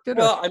worked it?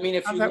 Well, I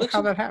mean,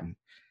 how that happened?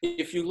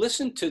 If you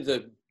listen to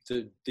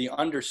the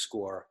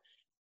underscore,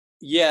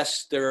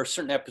 yes, there are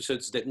certain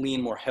episodes that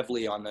lean more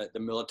heavily on the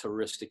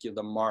militaristic,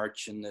 the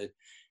march and the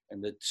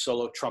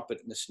solo trumpet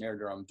and the snare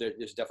drum.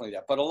 There's definitely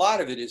that, but a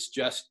lot of it is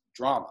just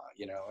drama,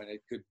 and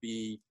it could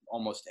be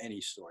almost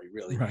any story,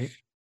 really. Right.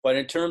 But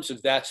in terms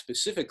of that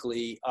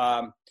specifically,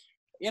 I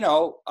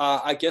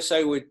guess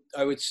I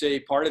would say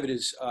part of it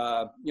is,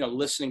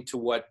 listening to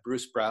what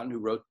Bruce Broughton, who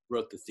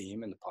wrote the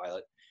theme and the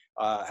pilot,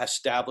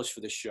 established for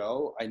the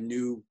show. I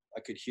knew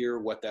I could hear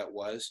what that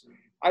was.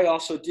 I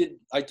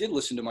did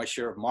listen to my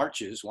share of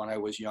marches when I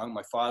was young.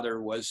 My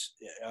father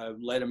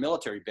led a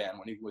military band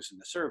when he was in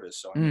the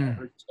service, so I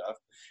heard stuff.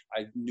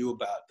 I knew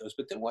about those,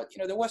 but there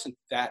wasn't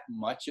that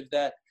much of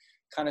that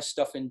kind of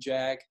stuff in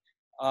JAG.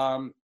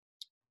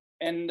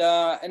 And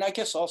I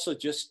guess also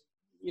just,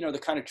 the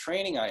kind of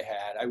training I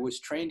had, I was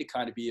trained to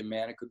kind of be a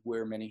man who could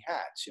wear many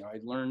hats. I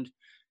learned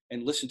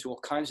and listened to all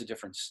kinds of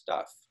different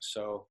stuff.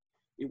 So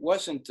it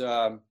wasn't,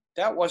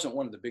 that wasn't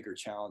one of the bigger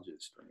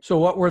challenges for me. So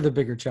what were the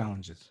bigger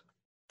challenges?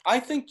 I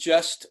think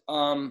just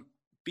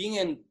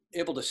being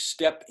able to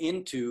step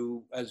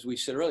into, as we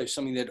said earlier,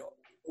 something that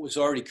was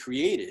already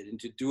created and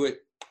to do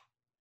it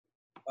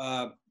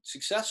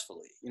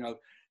successfully,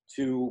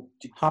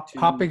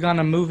 hopping on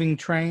a moving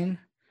train.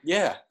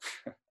 Yeah.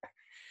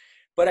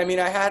 But I mean,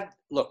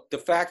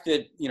 the fact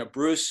that,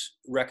 Bruce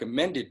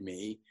recommended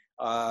me,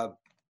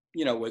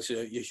 was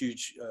a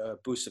huge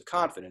boost of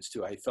confidence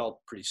too. I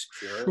felt pretty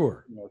secure.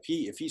 Sure.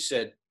 If he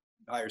said,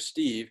 hire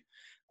Steve,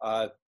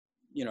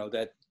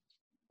 that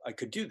I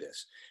could do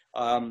this.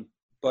 And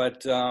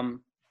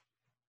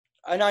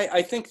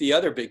I think the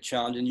other big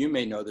challenge, and you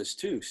may know this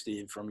too,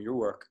 Steve, from your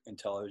work in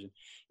television,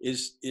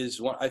 is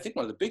one of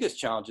the biggest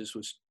challenges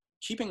was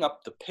keeping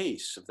up the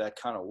pace of that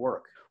kind of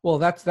work. Well,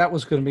 that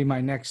was going to be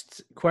my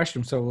next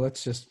question. So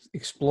let's just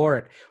explore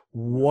it.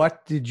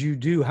 What did you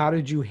do? How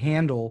did you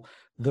handle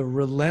the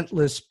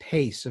relentless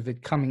pace of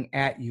it coming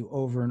at you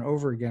over and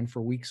over again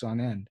for weeks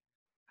on end?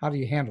 How do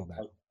you handle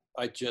that?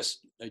 I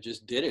just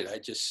did it. I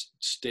just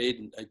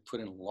stayed. I put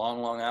in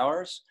long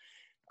hours,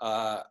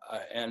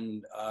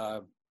 and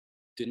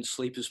didn't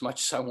sleep as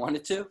much as I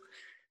wanted to.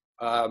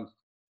 And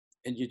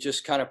you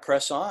just kind of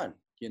press on.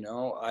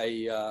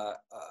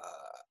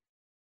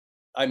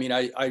 I mean,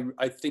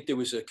 I think there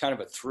was a kind of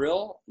a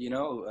thrill.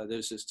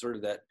 There's this sort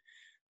of that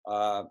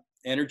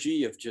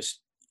energy of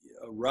just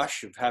a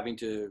rush of having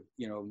to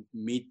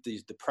meet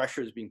the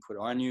pressures being put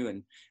on you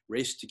and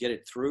race to get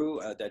it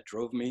through. That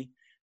drove me.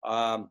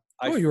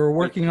 You were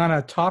working on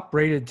a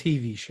top-rated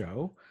TV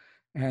show,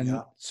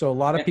 and so a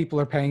lot of people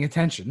are paying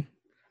attention.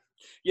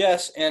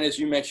 Yes, and as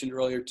you mentioned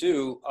earlier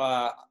too,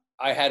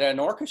 I had an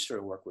orchestra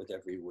to work with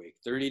every week,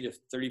 30 to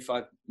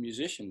 35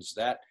 musicians.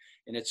 That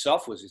in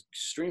itself was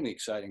extremely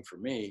exciting for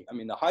me. I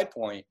mean, the high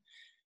point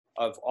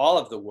of all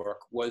of the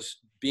work was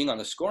being on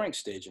the scoring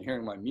stage and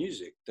hearing my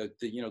music. The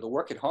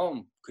work at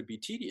home could be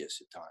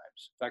tedious at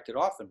times. In fact, it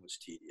often was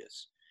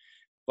tedious.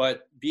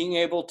 But being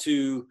able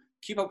to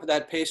keep up with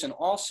that pace, and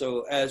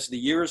also as the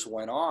years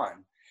went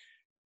on,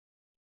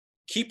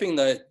 keeping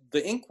the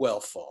inkwell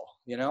full.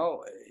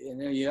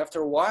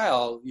 After a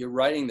while, you're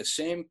writing the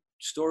same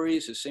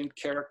stories, the same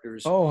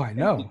characters. Oh, I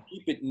know. To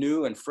keep it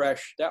new and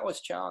fresh, that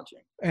was challenging.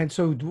 And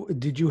so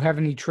did you have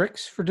any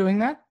tricks for doing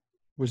that?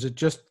 Was it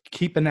just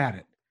keeping at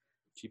it?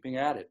 Keeping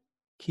at it.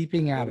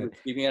 Keeping at it.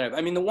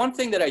 I mean, the one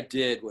thing that I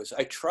did was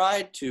I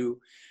tried to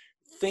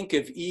think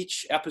of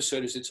each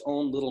episode as its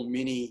own little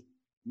mini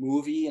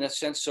movie in a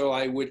sense. So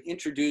I would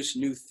introduce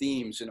new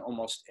themes in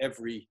almost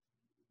every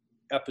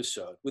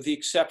episode, with the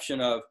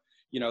exception of,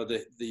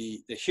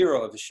 the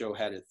hero of the show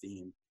had a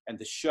theme, and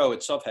the show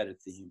itself had a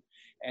theme.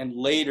 And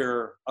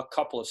later, a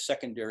couple of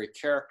secondary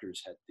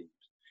characters had themes.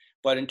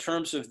 But in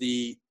terms of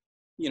the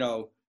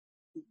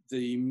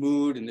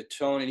mood and the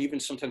tone, and even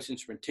sometimes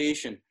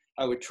instrumentation,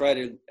 I would try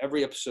to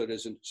every episode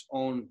as its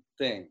own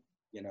thing,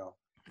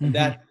 and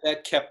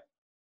that kept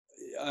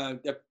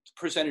that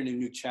presented a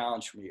new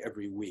challenge for me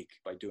every week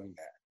by doing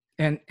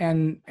that.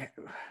 And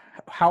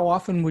how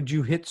often would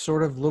you hit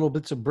sort of little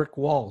bits of brick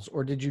walls,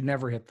 or did you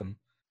never hit them?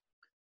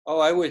 Oh,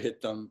 I would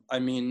hit them. I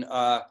mean,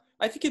 I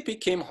think it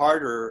became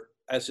harder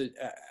as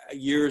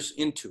years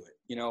into it,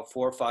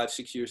 4, 5,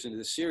 6 years into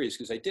the series,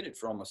 because I did it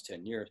for almost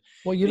 10 years.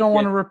 Well, you don't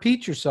want to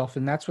repeat yourself,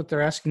 and that's what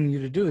they're asking you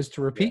to do, is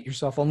to repeat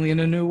yourself, only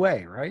in a new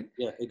way, right?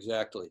 Yeah,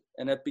 exactly.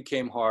 And it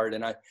became hard.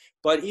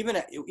 But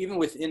even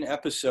within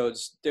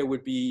episodes, there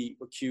would be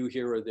a cue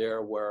here or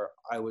there where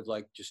I would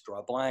just draw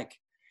a blank.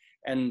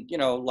 And,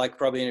 like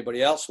probably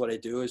anybody else, what I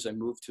do is I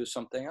move to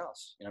something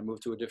else. I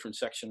move to a different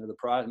section of the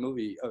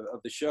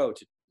show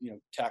to,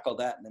 tackle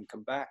that and then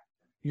come back.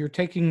 You're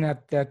taking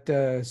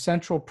that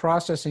central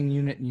processing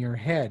unit in your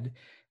head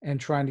and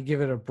trying to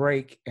give it a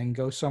break and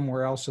go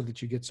somewhere else so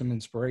that you get some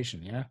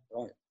inspiration. Yeah.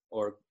 Right.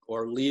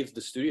 Or leave the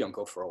studio and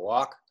go for a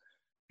walk,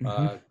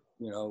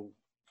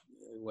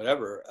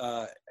 whatever.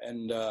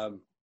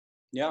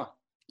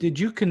 Did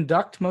you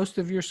conduct most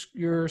of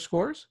your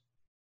scores?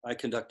 I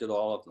conducted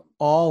all of them.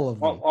 All of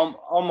them?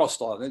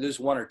 Almost all of them. There's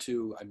one or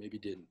two I maybe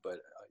didn't, but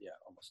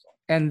almost all.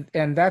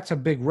 And that's a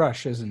big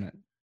rush, isn't it?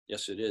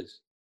 Yes, it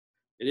is.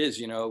 It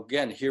is,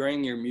 again,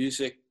 hearing your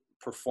music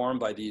performed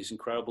by these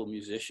incredible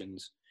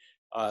musicians,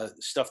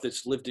 stuff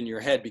that's lived in your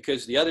head.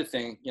 Because the other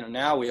thing,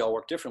 now we all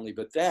work differently,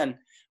 but then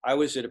I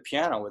was at a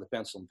piano with a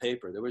pencil and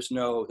paper. There were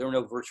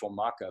no virtual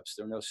mock-ups.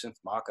 There were no synth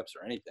mock-ups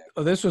or anything.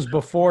 Oh, this was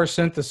before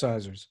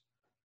synthesizers.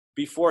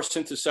 Before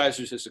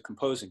synthesizers as a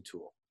composing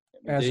tool.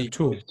 A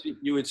tool.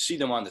 You would see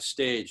them on the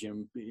stage,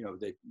 and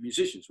the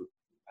musicians would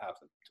have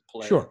them to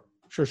play. Sure.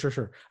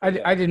 I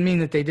didn't mean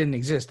that they didn't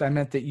exist. I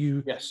meant that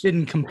you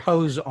didn't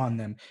compose on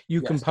them.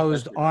 You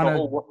composed on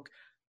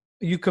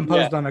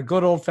a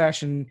good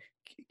old-fashioned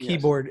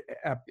keyboard,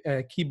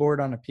 keyboard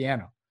on a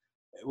piano.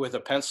 With a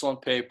pencil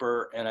and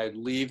paper, and I'd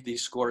leave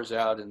these scores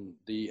out, and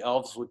the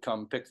elves would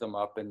come pick them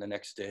up, and the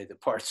next day the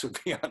parts would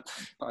be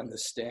on the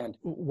stand.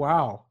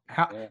 Wow.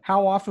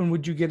 How often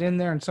would you get in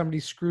there and somebody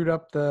screwed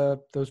up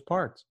those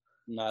parts?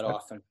 Not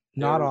often.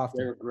 Not often.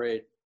 They're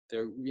great.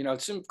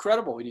 It's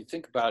incredible when you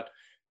think about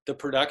the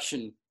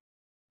production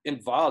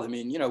involved. I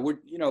mean,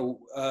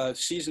 we're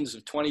seasons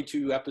of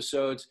 22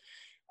 episodes.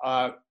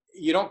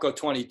 You don't go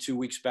 22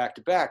 weeks back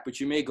to back, but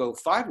you may go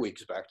 5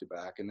 weeks back to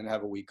back and then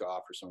have a week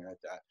off or something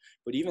like that.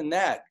 But even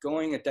that,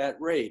 going at that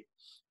rate,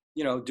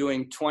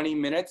 doing 20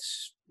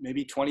 minutes,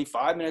 maybe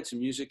 25 minutes of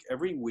music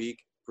every week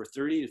for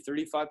 30 to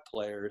 35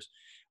 players.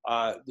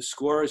 The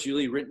score is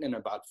usually written in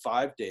about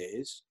 5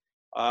 days,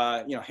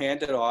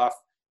 handed off.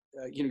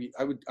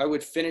 I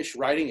would finish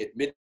writing at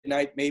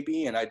midnight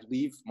maybe, and I'd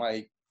leave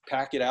my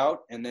packet out,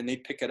 and then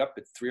they'd pick it up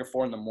at 3 or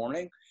 4 in the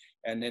morning,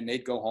 and then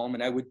they'd go home,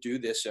 and I would do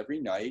this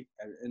every night.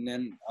 And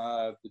then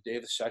the day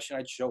of the session,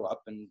 I'd show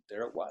up, and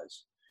there it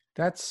was.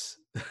 That's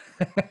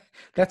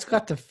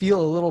got to feel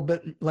a little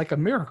bit like a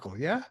miracle,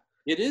 yeah?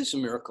 It is a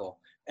miracle.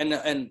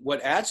 And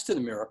what adds to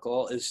the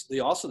miracle is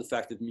also the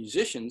fact that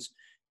musicians,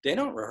 they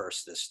don't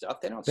rehearse this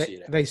stuff. They don't see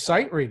it. They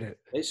sight read it.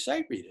 They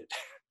sight read it.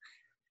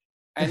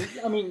 And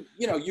I mean,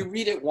 you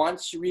read it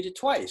once, you read it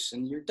twice,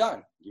 and you're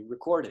done. You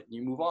record it and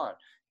you move on.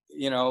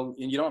 And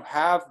you don't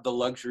have the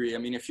luxury. I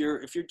mean, if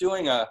you're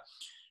doing a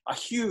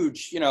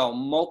huge,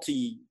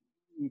 multi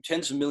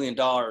tens of $1 million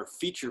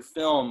feature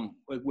film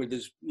where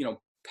there's,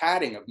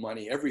 padding of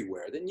money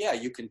everywhere, then yeah,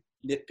 you can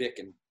nitpick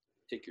and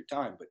take your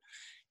time. But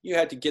you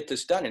had to get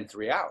this done in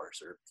 3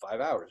 hours or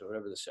 5 hours or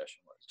whatever the session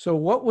was. So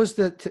what was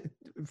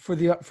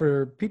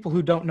for people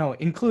who don't know,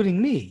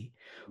 including me,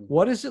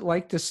 what is it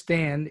like to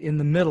stand in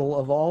the middle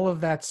of all of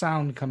that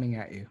sound coming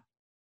at you?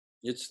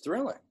 It's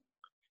thrilling.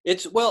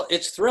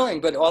 It's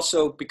thrilling, but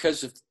also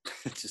because of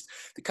just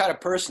the kind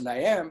of person I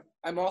am,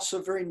 I'm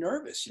also very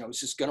nervous.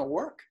 Is this going to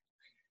work?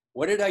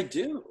 What did I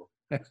do?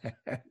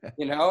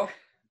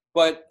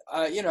 But,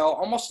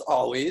 almost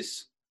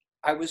always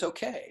I was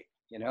okay,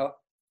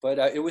 but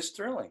it was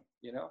thrilling,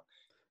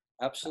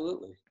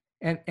 absolutely.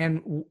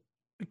 And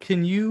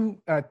can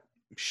you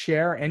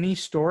share any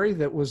story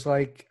that was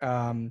like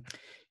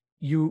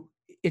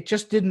it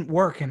just didn't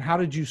work, and how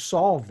did you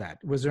solve that?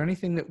 Was there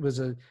anything that was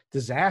a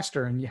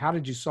disaster, and how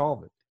did you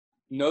solve it?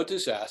 No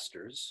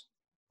disasters,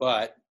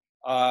 but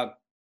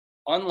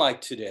unlike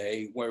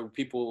today, where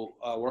people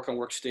work on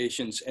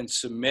workstations and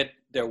submit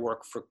their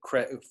work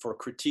for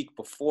critique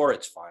before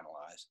it's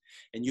finalized,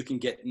 and you can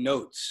get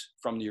notes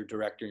from your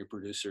director and your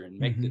producer and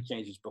make the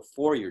changes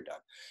before you're done.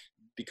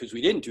 Because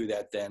we didn't do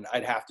that then,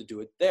 I'd have to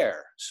do it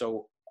there.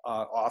 So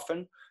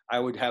often I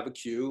would have a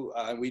cue,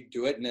 and we'd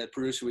do it, and the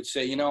producer would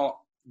say,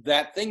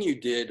 that thing you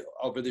did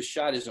over the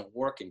shot isn't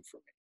working for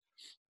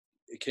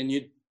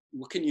me.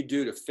 What can you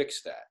do to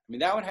fix that? I mean,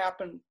 that would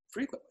happen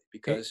frequently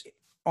because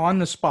on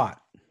the spot,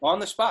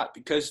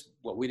 because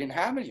we didn't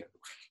have any. There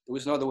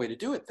was no other way to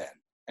do it then,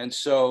 and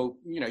so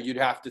you'd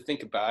have to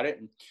think about it.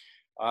 And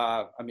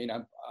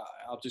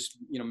I'll just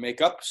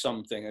make up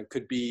something. It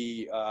could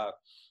be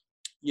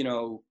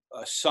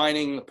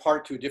assigning the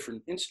part to a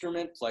different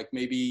instrument. Like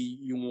maybe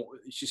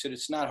she said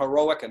it's not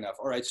heroic enough.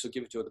 All right, so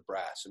give it to the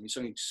brass. I mean,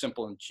 something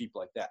simple and cheap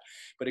like that.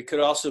 But it could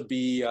also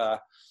be a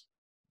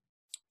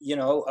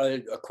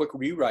quick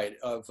rewrite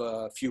of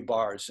a few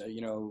bars.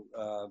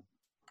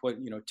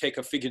 Take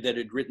a figure that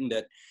had written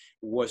that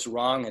was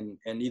wrong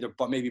and either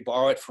maybe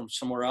borrow it from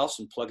somewhere else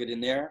and plug it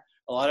in there.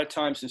 A lot of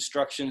times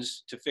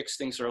instructions to fix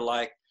things are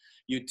like,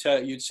 you'd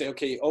say,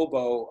 okay,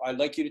 oboe, I'd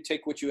like you to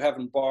take what you have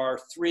in bar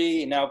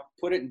 3 and now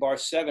put it in bar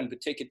 7,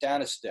 but take it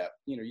down a step,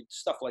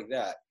 stuff like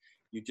that.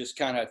 You just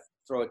kind of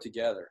throw it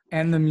together.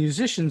 And the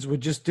musicians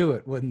would just do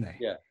it, wouldn't they?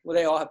 Yeah. Well,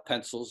 they all have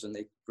pencils and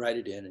they write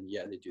it in, and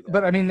yeah, they do that.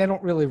 But I mean, they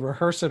don't really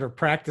rehearse it or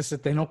practice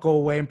it. They don't go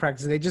away and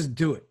practice it. They just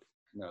do it.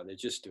 No, they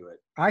just do it.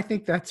 I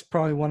think that's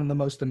probably one of the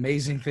most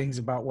amazing things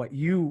about what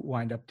you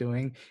wind up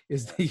doing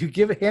is that you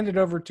hand it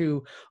over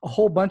to a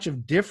whole bunch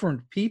of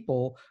different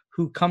people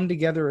who come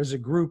together as a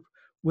group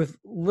with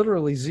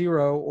literally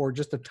zero or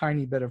just a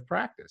tiny bit of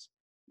practice.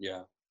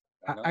 Yeah.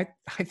 I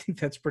think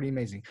that's pretty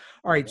amazing.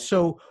 All right.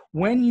 So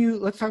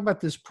let's talk about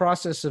this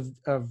process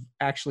of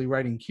actually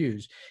writing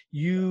cues.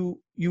 You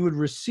would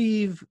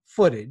receive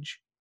footage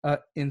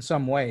in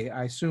some way.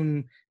 I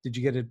assume, did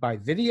you get it by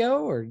video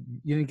or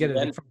you didn't get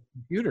it from a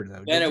computer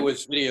though? Then it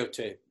was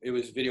videotape. It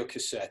was video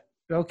cassette.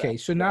 Okay.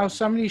 So now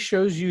somebody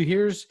shows you,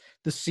 here's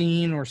the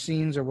scene or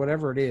scenes or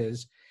whatever it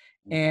is,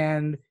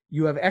 and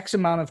you have X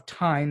amount of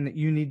time that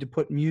you need to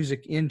put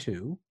music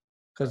into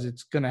because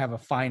it's going to have a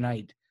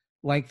finite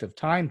length of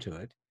time to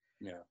it.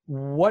 Yeah.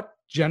 What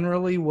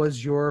generally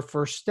was your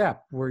first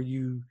step? Were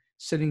you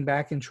sitting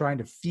back and trying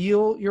to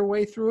feel your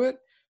way through it?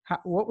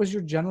 What was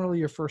generally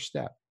your first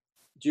step?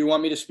 Do you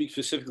want me to speak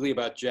specifically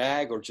about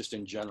JAG or just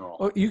in general?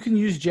 Oh, you can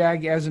use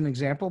JAG as an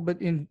example,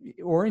 but in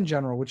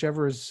general,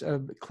 whichever is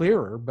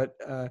clearer. But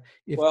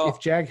if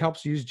JAG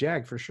helps, use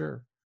JAG for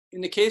sure. In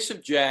the case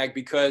of JAG,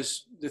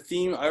 because I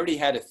already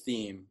had a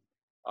theme.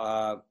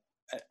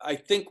 I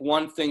think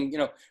one thing,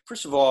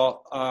 first of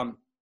all,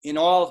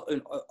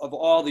 of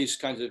all these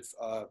kinds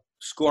of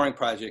scoring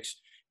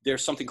projects,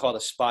 there's something called a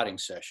spotting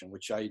session,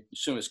 which I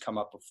assume has come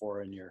up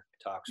before in your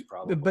talks,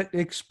 probably. But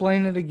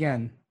explain it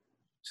again.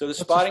 So the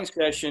spotting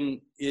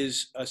session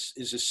is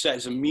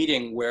a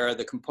meeting where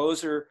the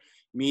composer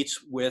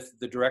meets with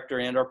the director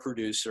and our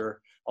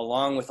producer,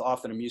 along with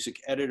often a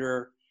music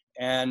editor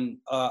and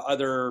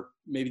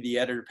maybe the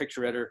editor,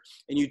 picture editor,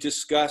 and you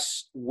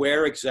discuss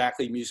where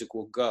exactly music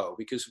will go.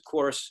 Because of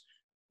course,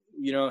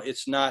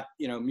 it's not,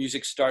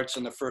 music starts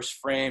in the first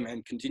frame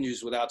and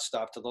continues without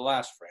stop to the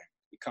last frame.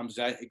 It comes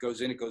out, it goes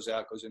in, it goes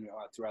out, goes in and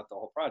out throughout the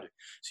whole project.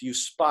 So you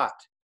spot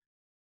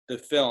the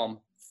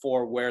film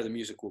for where the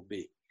music will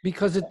be.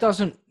 Because it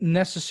doesn't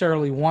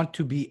necessarily want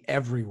to be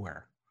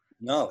everywhere.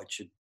 No, it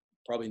should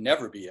probably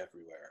never be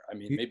everywhere. I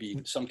mean, maybe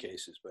in some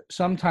cases, but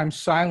sometimes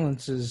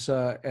silence is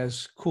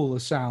as cool a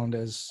sound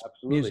as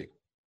music.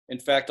 In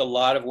fact, a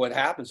lot of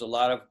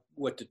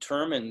what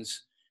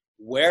determines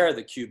where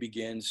the cue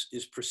begins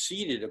is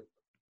preceded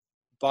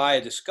by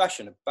a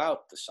discussion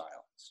about the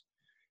silence.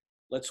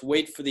 let's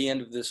wait for the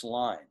end of this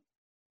line.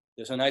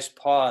 There's a nice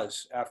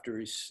pause after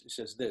he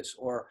says this.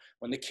 Or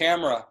when the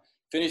camera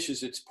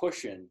finishes its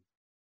push in,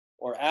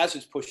 or as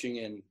it's pushing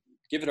in,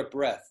 give it a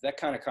breath. That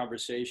kind of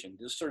conversation.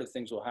 Those sort of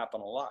things will happen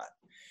a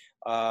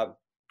lot.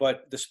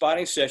 But the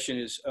spotting session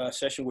is a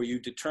session where you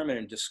determine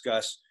and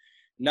discuss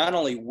not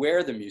only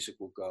where the music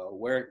will go,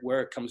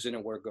 where it comes in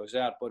and where it goes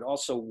out, but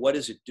also what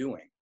is it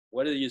doing?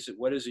 What is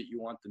it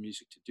you want the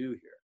music to do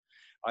here?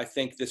 I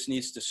think this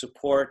needs to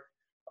support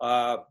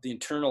the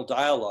internal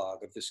dialogue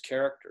of this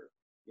character.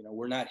 You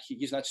know,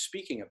 he's not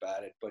speaking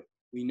about it, but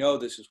we know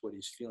this is what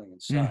he's feeling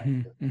inside.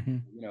 Mm-hmm, mm-hmm.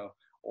 You know,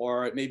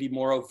 or it may be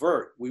more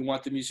overt. We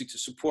want the music to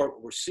support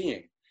what we're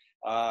seeing.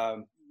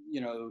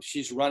 You know,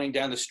 she's running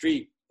down the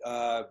street,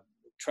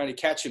 trying to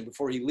catch him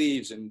before he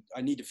leaves, and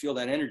I need to feel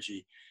that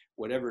energy,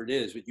 whatever it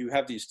is. But you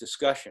have these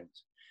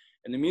discussions,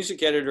 and the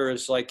music editor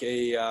is like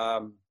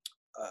a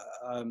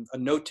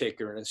note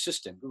taker, an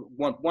assistant,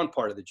 one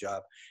part of the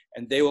job,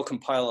 and they will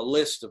compile a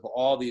list of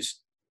all these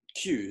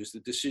cues, the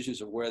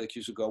decisions of where the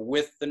cues will go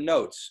with the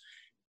notes.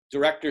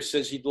 Director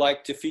says he'd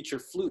like to feature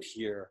flute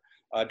here.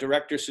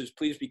 Director says,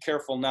 please be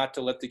careful not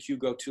to let the cue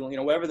go too long. You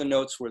know, whatever the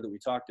notes were that we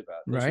talked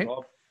about. Those Right. would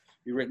all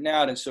be written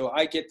out. And so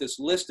I get this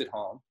list at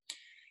home.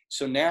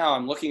 So now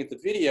I'm looking at the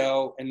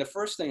video, and the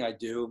first thing I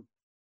do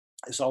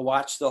is I'll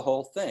watch the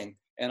whole thing,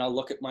 and I'll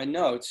look at my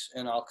notes,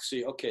 and I'll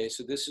see, okay,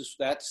 so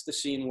that's the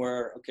scene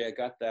where, okay, I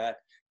got that.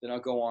 Then I'll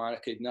go on,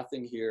 okay,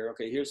 nothing here.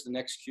 Okay, here's the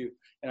next cue.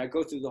 And I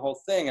go through the whole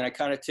thing, and I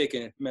kind of take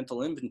a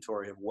mental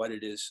inventory of what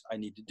it is I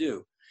need to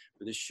do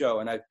for this show.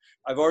 And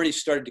I've already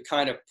started to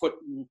kind of put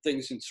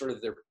things in sort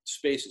of their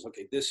spaces.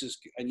 Okay,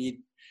 I need,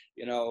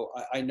 you know,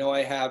 I know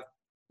I have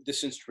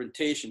this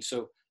instrumentation,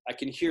 so I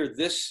can hear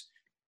this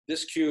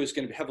cue is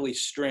going to be heavily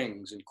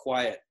strings and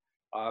quiet.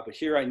 But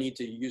here I need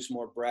to use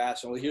more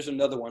brass. And well, here's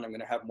another one I'm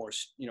going to have more,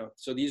 you know,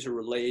 so these are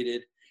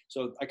related.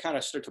 So I kind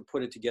of start to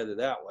put it together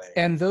that way.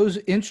 And those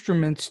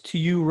instruments to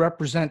you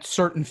represent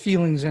certain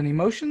feelings and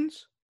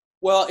emotions?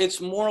 Well,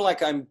 it's more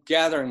like I'm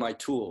gathering my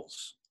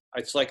tools.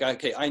 It's like,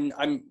 okay, I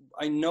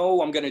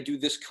know I'm going to do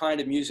this kind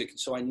of music.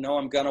 So I know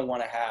I'm going to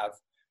want to have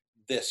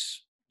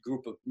this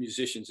group of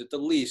musicians. At the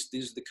least,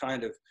 these are the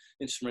kind of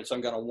instruments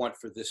I'm going to want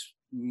for this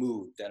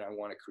mood that I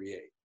want to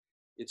create.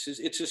 It's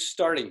a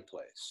starting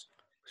place.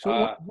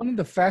 So one of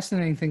the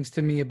fascinating things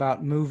to me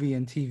about movie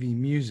and TV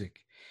music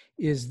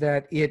is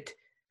that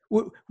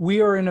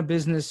we are in a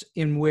business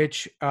in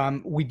which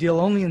we deal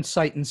only in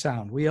sight and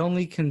sound. We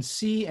only can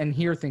see and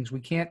hear things. We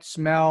can't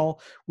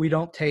smell, we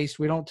don't taste,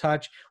 we don't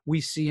touch,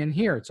 we see and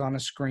hear. It's on a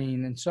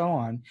screen and so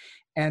on.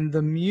 And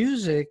the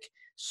music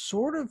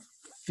sort of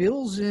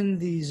fills in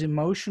these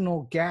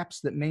emotional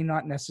gaps that may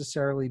not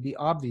necessarily be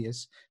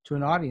obvious to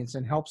an audience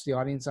and helps the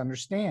audience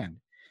understand.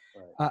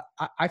 Right.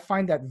 I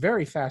find that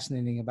very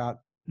fascinating about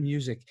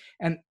music.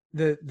 And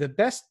the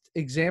best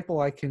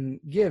example I can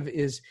give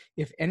is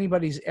if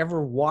anybody's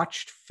ever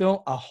watched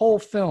a whole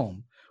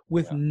film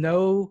with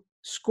no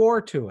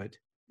score to it,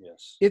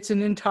 yes, it's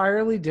an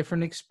entirely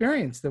different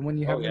experience than when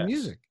you have the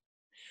music.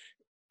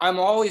 I'm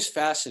always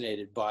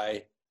fascinated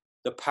by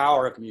the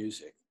power of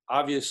music.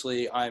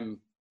 Obviously, I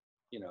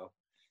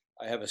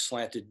have a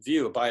slanted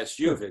view, a biased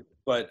view of it,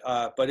 but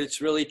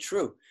it's really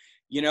true.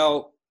 You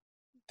know,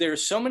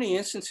 there's so many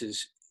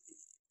instances.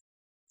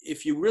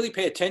 If you really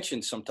pay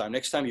attention sometime,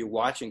 next time you're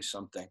watching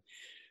something,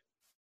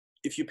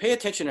 if you pay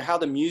attention to how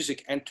the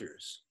music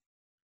enters,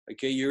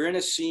 okay, you're in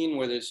a scene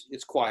where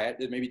it's quiet,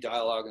 there may be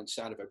dialogue and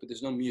sound effect, but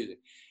there's no music.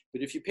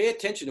 But if you pay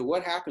attention to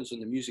what happens when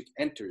the music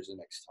enters the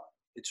next time,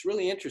 it's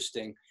really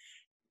interesting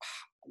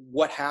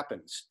what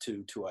happens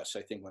to us,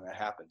 I think, when that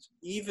happens.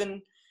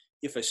 Even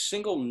if a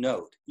single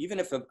note, even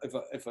if a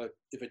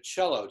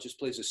cello just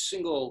plays a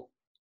single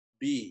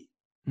B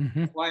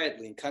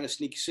quietly and kind of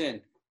sneaks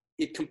in,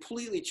 it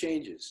completely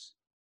changes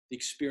the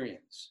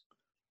experience.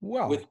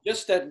 Wow. With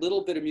just that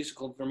little bit of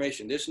musical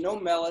information. There's no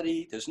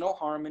melody, there's no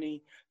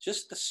harmony,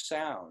 just the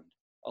sound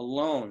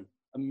alone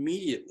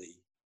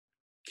immediately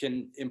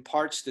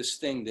imparts this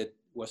thing that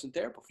wasn't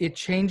there before. It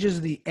changes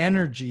the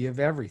energy of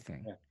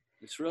everything. Yeah,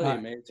 it's really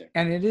amazing.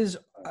 And it is,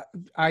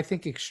 I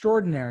think,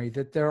 extraordinary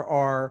that there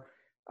are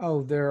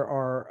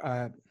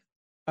a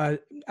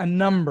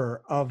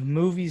number of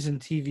movies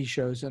and TV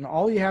shows, and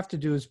all you have to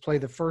do is play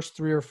the first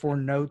 3 or 4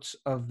 notes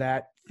of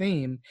that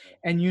theme,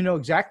 and you know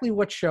exactly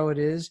what show it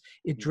is.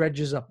 It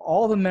dredges up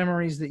all the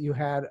memories that you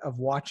had of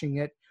watching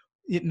it.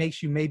 It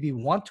makes you maybe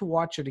want to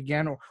watch it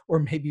again, or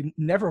maybe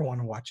never want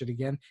to watch it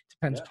again.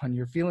 Depends upon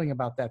your feeling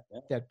about that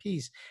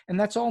piece. And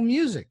that's all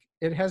music.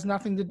 It has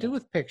nothing to do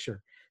with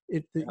picture.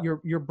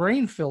 Your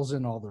brain fills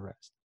in all the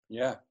rest.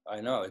 Yeah, I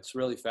know. It's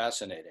really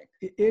fascinating.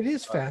 It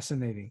is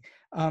fascinating.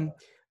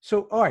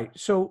 So, all right.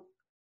 So,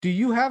 do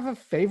you have a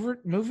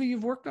favorite movie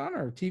you've worked on,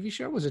 or a TV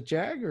show? Was it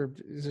JAG, or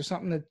is there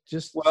something that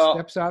just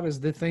steps out as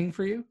the thing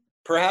for you?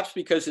 Perhaps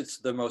because it's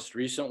the most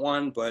recent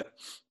one, but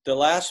the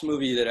last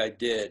movie that I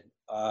did,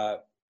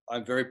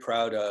 I'm very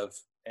proud of,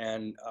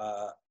 and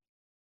I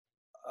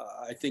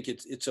think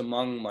it's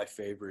among my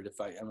favorite.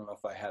 I don't know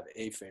if I have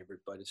a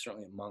favorite, but it's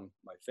certainly among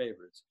my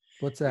favorites.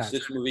 What's that?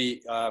 This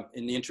movie,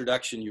 in the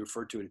introduction, you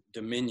referred to it,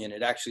 Dominion.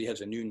 It actually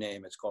has a new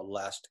name. It's called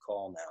Last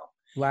Call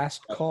now.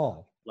 Last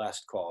Call.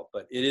 Last Call.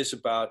 But it is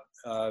about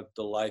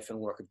the life and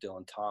work of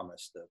Dylan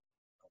Thomas, the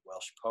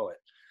Welsh poet.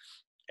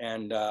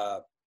 And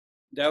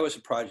that was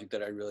a project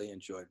that I really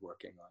enjoyed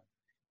working on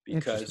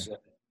because,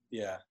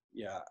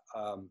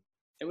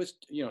 it was,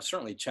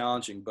 certainly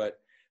challenging, but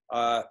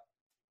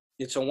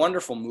it's a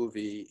wonderful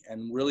movie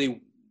and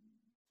really,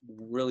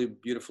 really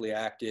beautifully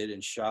acted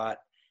and shot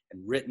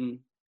and written.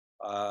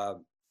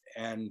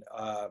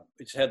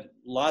 It's had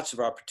lots of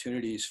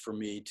opportunities for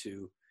me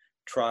to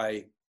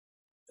try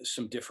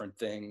some different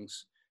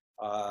things.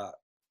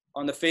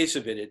 On the face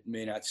of it, it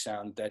may not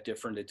sound that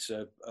different. It's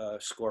a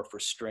score for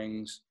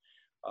strings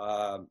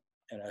and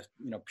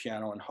a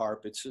piano and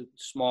harp. It's a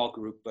small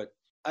group, but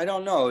I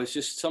don't know. It's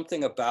just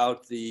something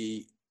about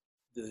the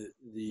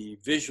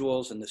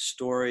visuals and the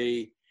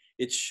story.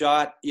 It's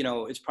shot,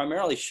 it's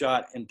primarily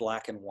shot in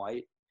black and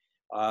white.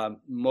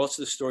 Most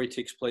of the story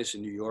takes place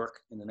in New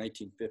York in the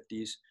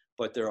 1950s,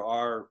 but there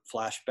are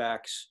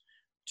flashbacks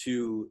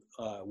to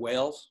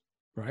Wales,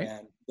 right?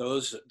 And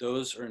those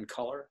are in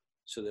color.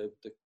 So the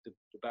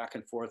back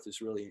and forth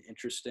is really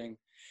interesting.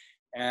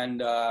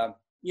 And I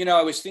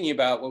was thinking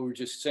about what we were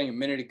just saying a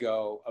minute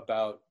ago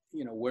about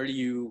where do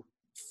you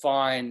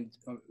find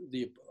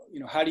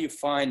how do you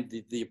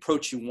find the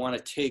approach you want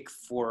to take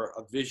for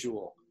a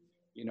visual,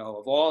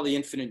 of all the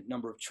infinite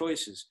number of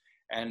choices,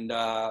 and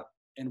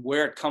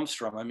where it comes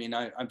from. I mean,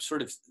 I'm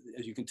sort of,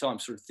 as you can tell, I'm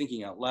sort of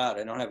thinking out loud.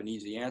 I don't have an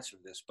easy answer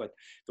to this, but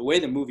the way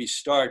the movie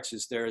starts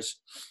is there's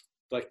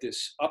like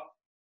this up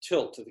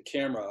tilt to the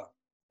camera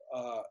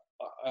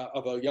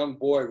of a young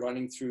boy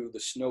running through the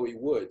snowy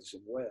woods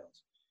in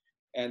Wales.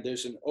 And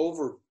there's a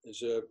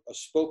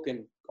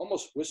spoken,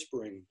 almost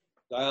whispering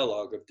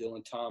dialogue of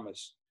Dylan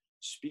Thomas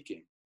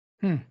speaking,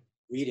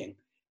 reading,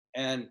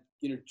 and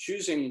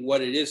choosing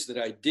what it is that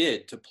I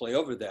did to play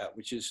over that,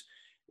 which is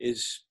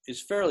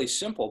fairly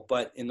simple,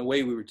 but in the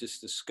way we were just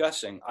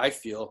discussing, I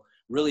feel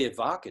really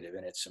evocative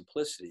in its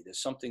simplicity.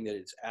 There's something that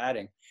it's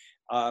adding,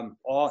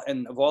 all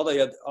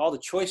the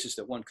choices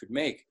that one could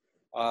make.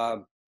 Why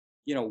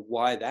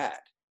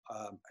that?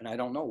 And I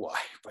don't know why,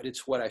 but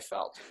it's what I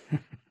felt.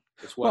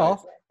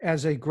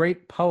 As a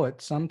great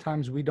poet,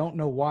 sometimes we don't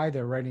know why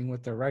they're writing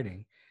what they're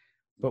writing,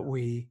 but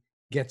we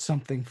get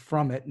something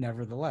from it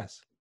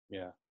nevertheless.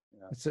 Yeah.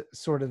 It's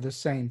sort of the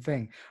same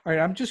thing. All right.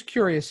 I'm just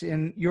curious,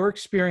 in your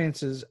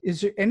experiences,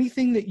 is there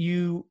anything that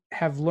you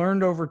have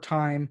learned over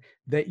time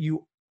that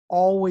you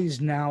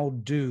always now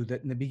do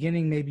that in the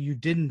beginning maybe you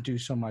didn't do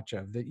so much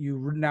of, that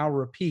you now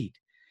repeat,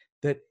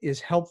 that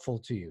is helpful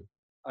to you?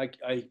 I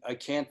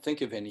can't think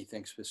of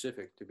anything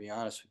specific, to be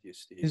honest with you,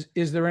 Steve.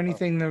 Is there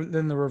anything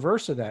then the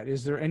reverse of that?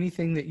 Is there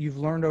anything that you've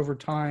learned over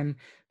time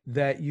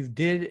that you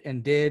did,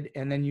 and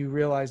then you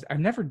realized,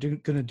 I'm never going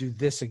to do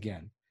this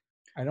again?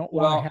 I don't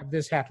want to have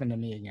this happen to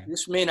me again.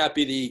 This may not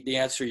be the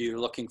answer you're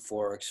looking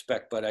for or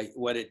expect, but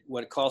what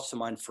it calls to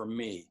mind for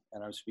me,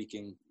 and I'm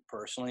speaking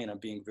personally and I'm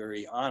being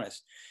very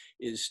honest,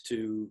 is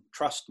to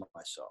trust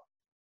myself.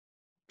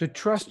 To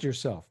trust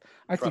yourself.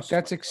 I think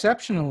that's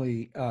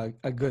exceptionally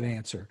a good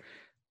answer.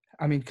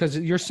 I mean, because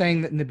you're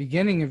saying that in the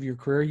beginning of your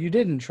career, you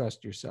didn't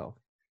trust yourself.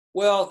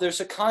 Well, there's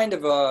a kind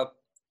of a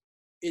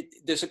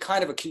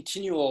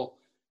continual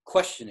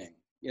questioning,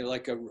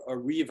 like a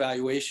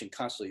reevaluation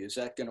constantly. Is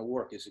that going to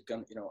work? Is it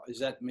going to, is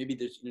that maybe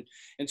there's,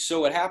 and so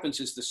what happens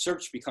is the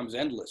search becomes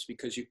endless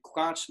because you're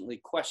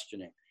constantly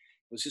questioning,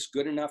 was this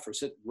good enough? Or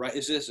is it right?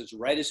 Is this as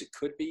right as it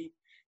could be?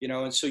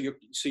 And so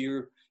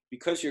you're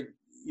because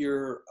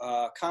you're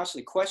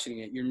constantly questioning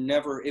it, you're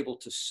never able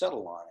to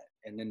settle on it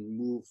and then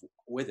move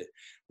with it.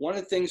 One of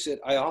the things that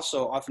I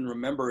also often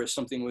remember is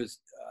something with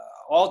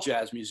all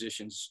jazz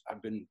musicians,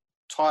 I've been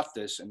taught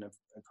this and have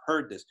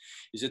heard this,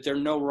 is that there are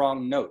no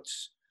wrong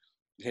notes.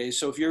 Okay,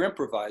 so if you're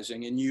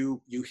improvising and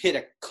you hit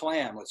a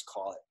clam, let's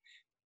call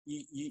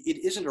it,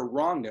 it isn't a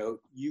wrong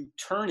note, you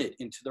turn it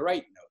into the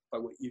right note by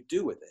what you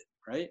do with it,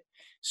 right?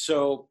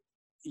 So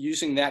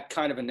using that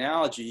kind of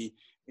analogy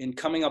in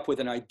coming up with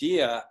an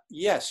idea,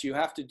 yes, you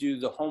have to do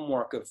the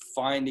homework of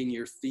finding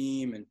your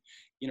theme and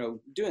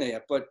doing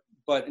that.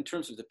 But in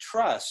terms of the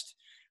trust,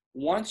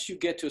 once you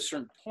get to a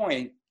certain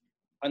point,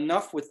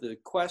 enough with the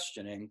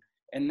questioning,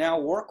 and now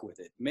work with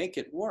it, make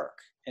it work.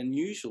 And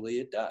usually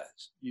it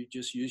does. You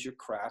just use your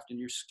craft and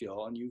your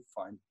skill, and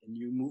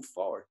you move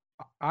forward.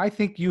 I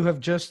think you have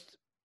just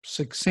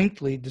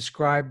succinctly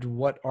described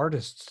what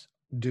artists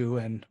do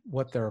and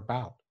what they're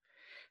about.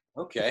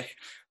 Okay.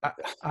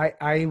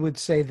 I would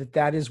say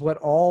that is what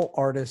all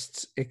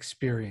artists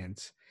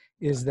experience,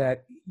 is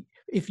that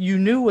if you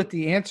knew what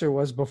the answer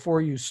was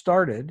before you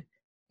started,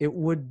 it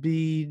would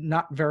be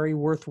not very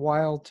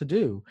worthwhile to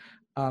do.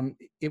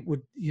 It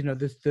would,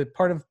 the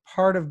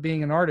part of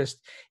being an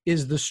artist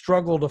is the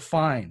struggle to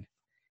find,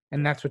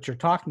 and that's what you're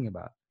talking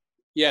about.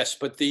 Yes,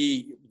 but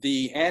the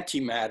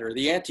antimatter,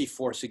 the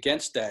anti-force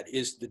against that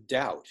is the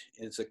doubt,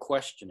 is the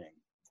questioning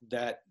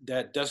that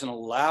doesn't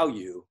allow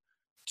you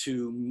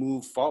to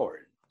move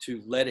forward,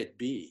 to let it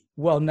be.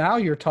 Well, now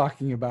you're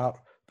talking about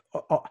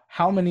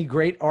how many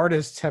great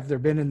artists have there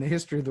been in the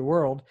history of the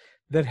world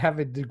that have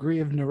a degree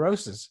of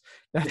neurosis?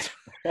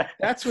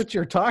 That's what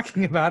you're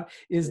talking about,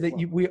 is that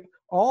we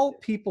all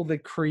people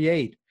that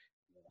create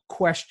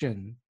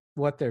question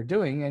what they're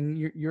doing, and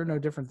you're no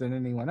different than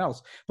anyone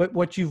else. But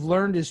what you've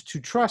learned is to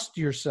trust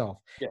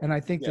yourself. Yeah. And I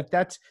think that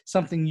that's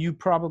something you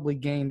probably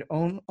gained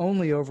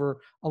only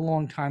over a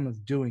long time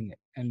of doing it.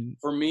 And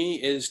for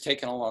me, it has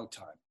taken a long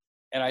time,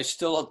 and I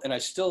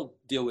still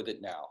deal with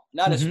it now.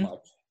 Not as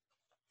much,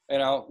 you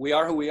know. We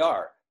are who we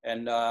are,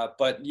 and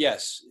but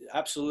yes,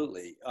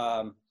 absolutely.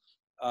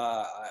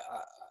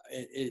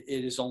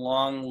 It is a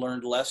long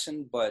learned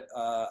lesson, but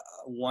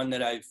one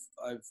that I've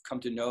come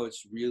to know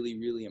it's really,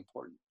 really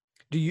important.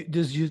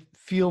 Does you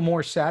feel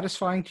more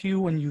satisfying to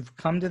you when you've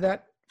come to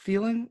that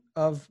feeling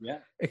of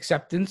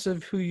acceptance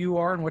of who you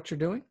are and what you're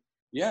doing?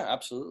 Yeah,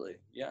 absolutely.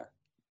 Yeah.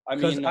 I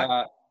mean,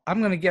 I'm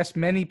going to guess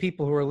many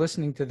people who are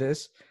listening to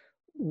this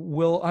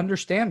will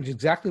understand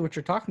exactly what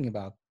you're talking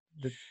about.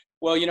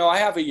 Well, you know, I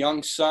have a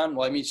young son.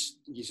 Well, I mean,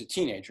 he's a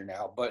teenager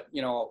now, but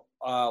you know,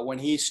 when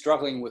he's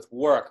struggling with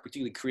work,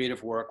 particularly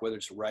creative work, whether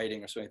it's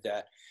writing or something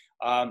like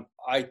that,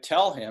 I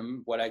tell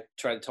him what I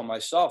try to tell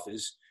myself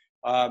is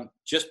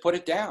just put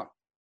it down.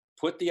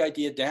 Put the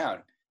idea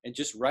down and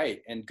just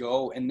write and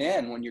go. And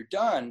then when you're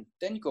done,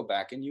 then you go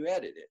back and you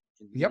edit it.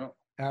 You know?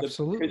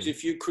 Absolutely. Because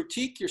if you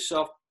critique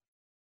yourself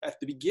at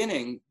the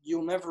beginning,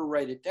 you'll never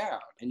write it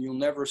down and you'll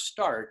never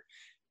start.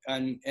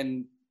 And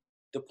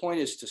the point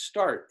is to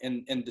start.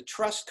 And the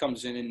trust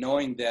comes in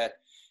knowing that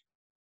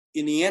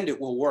in the end, it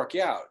will work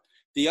out.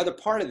 The other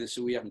part of this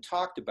that we haven't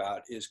talked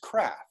about is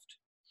craft.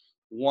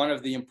 One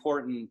of the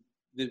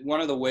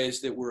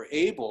ways that we're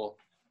able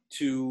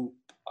to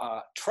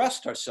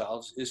trust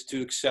ourselves is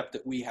to accept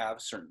that we have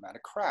a certain amount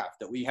of craft,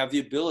 that we have the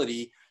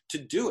ability to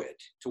do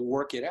it, to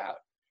work it out,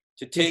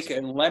 to take a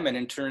lemon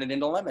and turn it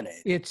into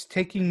lemonade. It's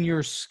taking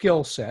your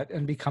skill set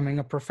and becoming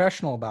a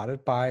professional about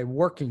it by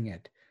working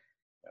it.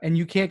 And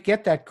you can't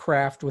get that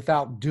craft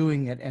without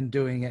doing it and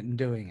doing it and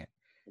doing it.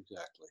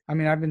 Exactly. I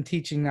mean, I've been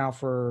teaching now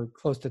for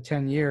close to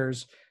 10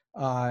 years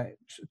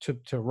to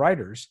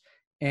writers.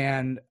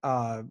 And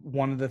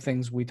one of the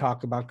things we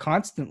talk about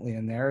constantly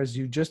in there is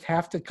you just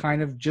have to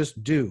kind of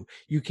just do.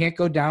 You can't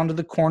go down to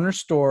the corner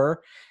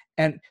store,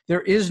 and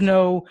there is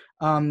no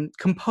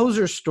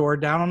composer store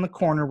down on the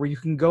corner where you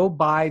can go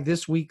buy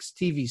this week's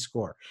TV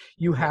score.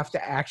 You have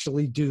to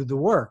actually do the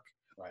work.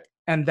 Right.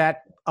 And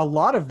that a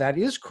lot of that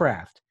is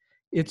craft.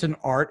 It's an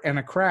art and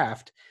a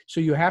craft. So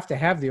you have to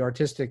have the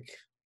artistic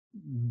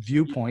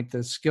viewpoint,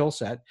 the skill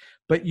set,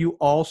 but you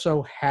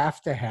also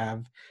have to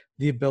have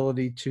the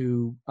ability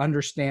to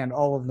understand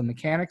all of the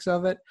mechanics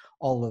of it,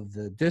 all of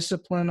the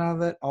discipline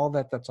of it, all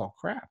that's all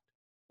craft.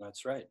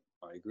 That's right.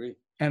 I agree.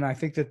 And I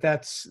think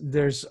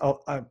there's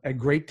a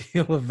great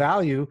deal of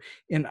value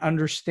in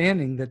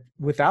understanding that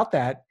without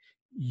that,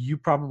 you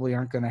probably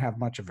aren't going to have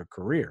much of a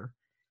career.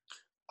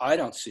 I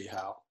don't see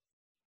how.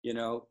 You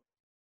know,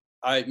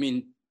 I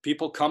mean,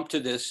 people come to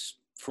this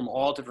from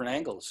all different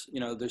angles. You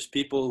know, there's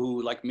people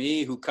who, like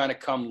me, who kind of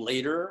come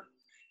later.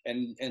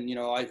 And you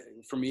know,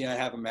 for me, I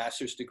have a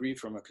master's degree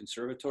from a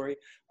conservatory.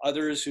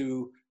 Others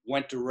who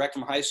went direct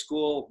from high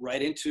school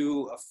right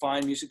into a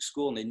fine music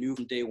school, and they knew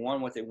from day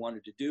one what they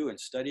wanted to do and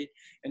studied.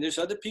 And there's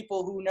other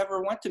people who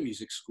never went to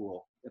music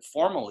school and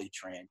formally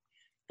trained,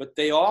 but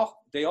they all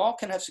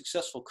can have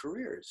successful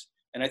careers.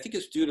 And I think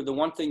it's due to the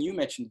one thing you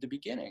mentioned at the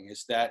beginning,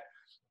 is that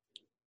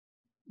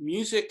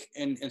music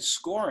and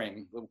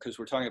scoring, because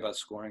we're talking about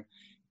scoring,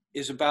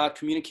 is about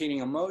communicating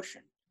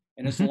emotion.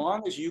 And as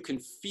long as you can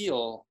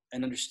feel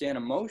and understand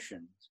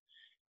emotions,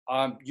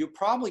 you're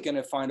probably going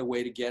to find a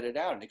way to get it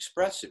out and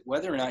express it,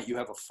 whether or not you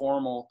have a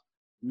formal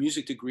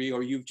music degree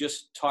or you've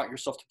just taught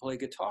yourself to play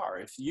guitar.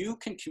 If you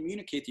can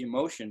communicate the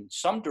emotion,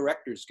 some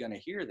director is going to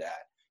hear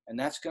that, and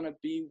that's going to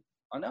be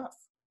enough.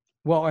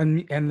 Well,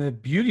 and the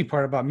beauty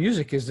part about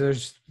music is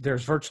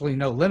there's virtually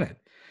no limit.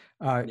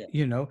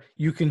 You know,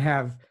 you can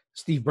have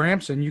Steve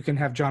Bramson, you can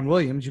have John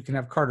Williams, you can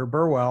have Carter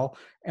Burwell,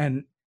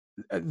 and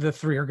the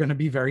three are going to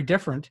be very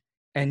different,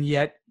 and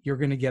yet you're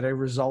going to get a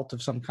result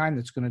of some kind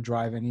that's going to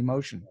drive an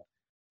emotion.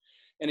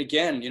 And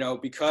again, you know,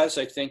 because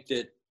I think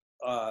that,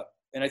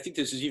 and I think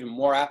this is even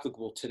more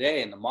applicable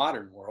today in the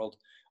modern world,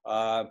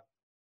 a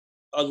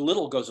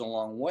little goes a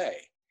long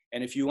way.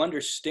 And if you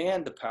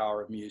understand the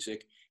power of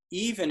music,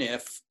 even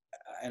if,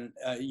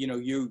 you know,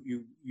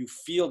 you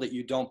feel that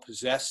you don't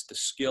possess the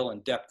skill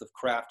and depth of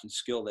craft and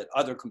skill that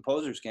other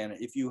composers can,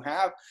 if you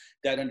have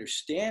that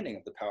understanding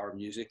of the power of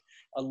music,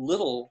 a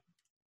little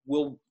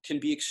can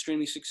be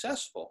extremely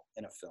successful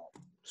in a film.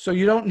 So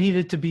you don't need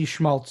it to be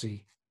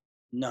schmaltzy.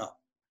 No,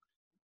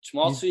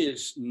 schmaltzy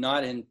is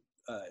not in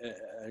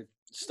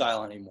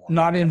style anymore.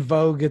 Not in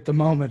vogue at the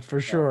moment, for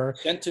sure.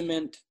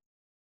 Sentiment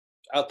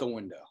out the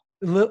window.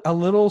 A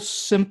little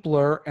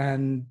simpler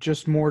and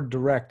just more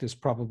direct is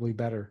probably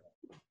better.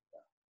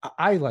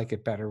 I like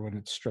it better when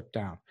it's stripped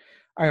down.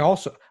 I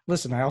also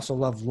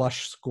love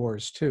lush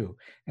scores too,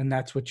 and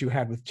that's what you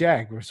had with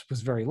Jag,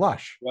 was very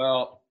lush.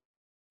 Well,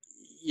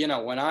 you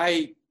know, when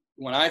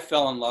I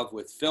fell in love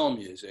with film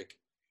music,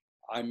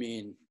 I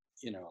mean,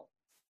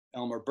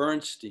 Elmer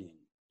Bernstein,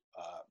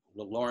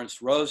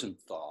 Lawrence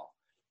Rosenthal,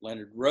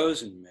 Leonard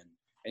Rosenman,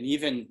 and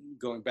even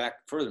going back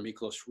further,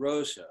 Miklos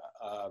Rozsa.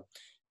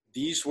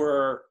 These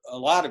were a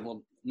lot of,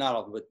 well, not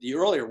all, but the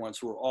earlier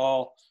ones were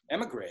all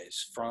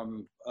emigres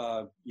from,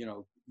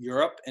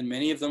 Europe, and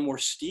many of them were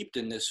steeped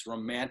in this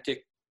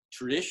romantic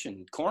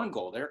tradition.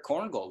 Korngold, Eric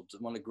Korngold,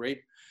 one of the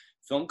great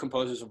film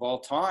composers of all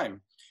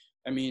time.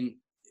 I mean,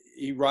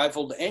 he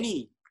rivaled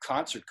any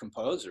concert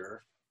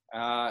composer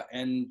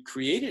and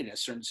created, in a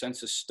certain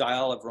sense, a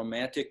style of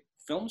romantic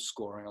film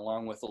scoring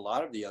along with a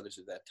lot of the others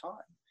at that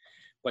time.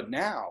 But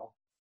now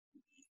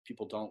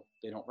people don't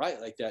write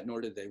like that,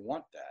 nor do they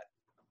want that.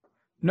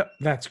 No,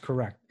 that's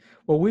correct.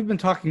 Well, we've been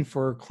talking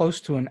for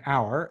close to an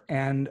hour,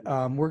 and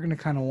we're going to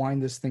kind of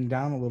wind this thing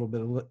down a little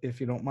bit,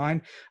 if you don't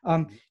mind.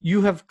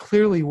 You have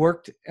clearly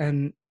worked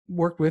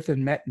with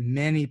and met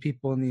many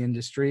people in the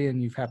industry,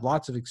 and you've had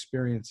lots of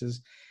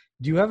experiences.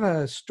 Do you have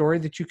a story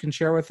that you can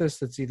share with us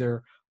that's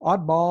either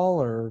oddball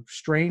or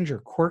strange or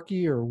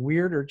quirky or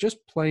weird or just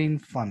plain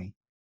funny?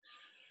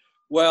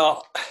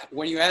 Well,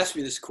 when you ask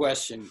me this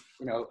question,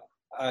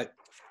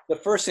 the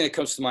first thing that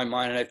comes to my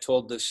mind, and I've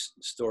told this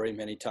story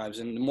many times,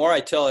 and the more I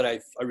tell it,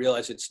 I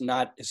realize it's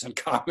not as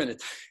uncommon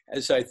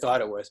as I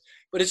thought it was.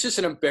 But it's just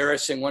an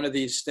embarrassing one of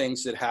these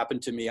things that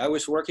happened to me. I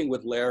was working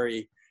with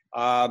Larry.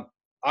 I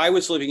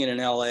was living in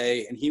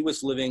LA, and he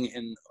was living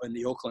in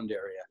the Oakland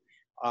area.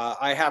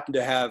 I happened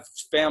to have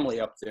family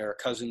up there,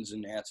 cousins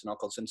and aunts and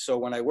uncles. And so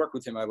when I worked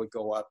with him, I would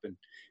go up and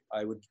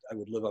I would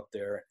live up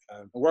there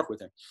and work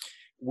with him.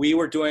 We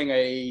were doing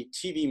a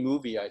TV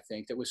movie, I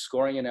think, that was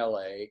scoring in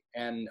LA.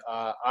 And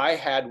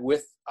I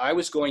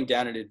was going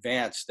down in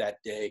advance that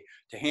day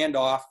to hand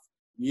off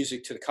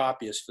music to the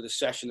copyist for the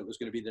session that was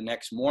going to be the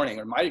next morning,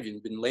 or it might have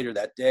even been later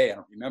that day. I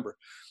don't remember.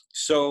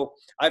 So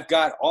I've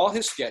got all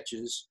his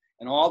sketches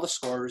and all the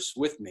scores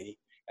with me.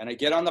 And I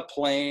get on the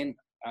plane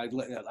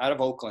out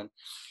of Oakland,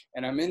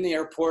 and I'm in the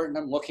airport, and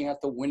I'm looking out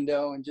the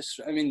window, and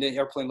the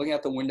airplane, looking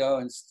out the window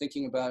and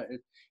thinking about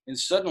it. And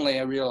suddenly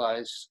I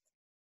realize,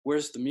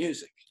 where's the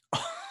music?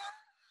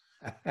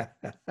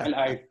 And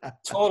I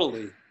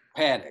totally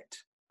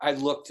panicked. I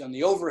looked on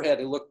the overhead,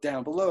 I looked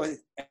down below,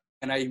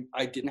 and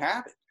I didn't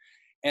have it.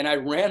 And I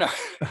ran up,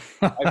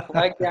 I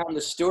flagged down the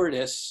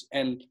stewardess,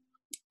 and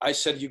I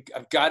said,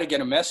 I've got to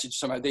get a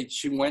message.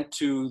 She went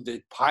to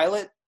the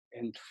pilot,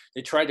 and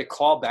they tried to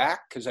call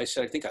back because I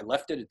said, I think I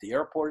left it at the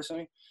airport or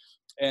something.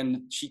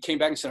 And she came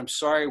back and said, I'm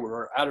sorry,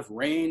 we're out of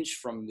range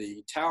from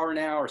the tower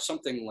now, or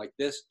something like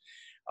this.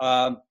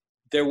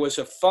 There was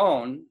a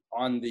phone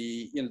on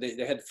they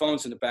had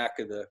phones in the back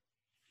of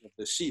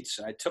the seats.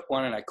 And I took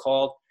one and I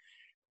called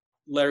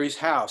Larry's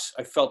house.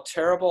 I felt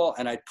terrible,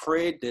 and I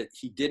prayed that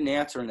he didn't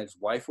answer and his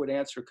wife would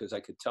answer, because I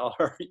could tell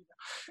her.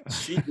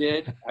 She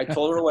did. I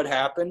told her what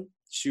happened.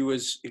 She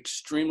was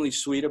extremely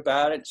sweet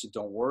about it. She said,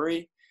 don't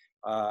worry.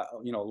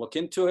 Look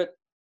into it.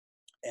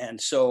 And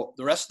so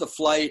the rest of the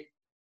flight,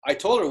 I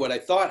told her what I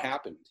thought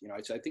happened.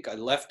 I said, I think I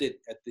left it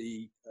at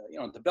the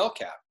bell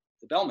cap,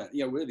 the bellman,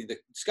 really the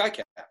sky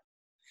cap.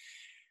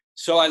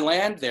 So I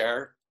land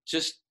there,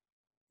 just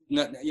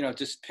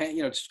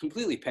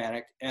completely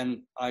panicked.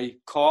 And I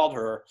called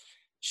her.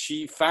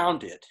 She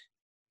found it.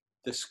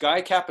 The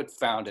sky cap had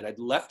found it. I'd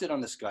left it on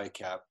the sky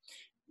cap.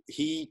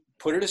 He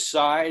put it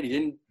aside. He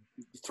didn't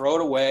throw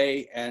it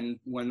away. And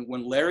when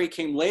Larry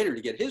came later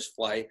to get his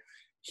flight,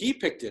 he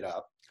picked it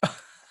up.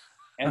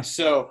 And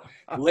so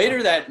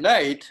later that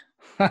night,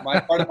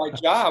 part of my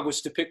job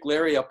was to pick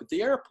Larry up at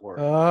the airport.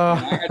 And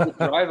I had to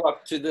drive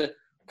up to the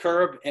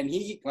curb, and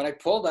when I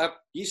pulled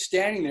up, he's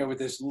standing there with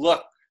this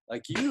look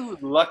like, you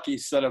lucky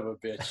son of a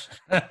bitch.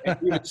 And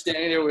he was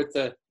standing there with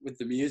the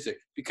music,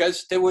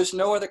 because there was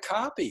no other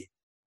copy.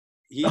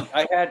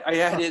 I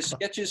had his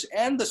sketches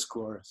and the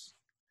scores.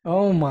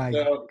 Oh my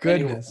goodness.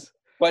 Anyway,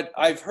 but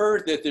I've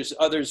heard that there's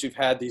others who've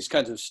had these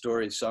kinds of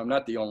stories, so I'm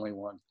not the only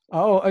one.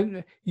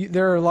 Oh,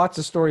 there are lots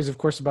of stories, of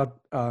course, about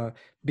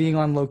being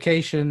on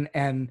location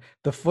and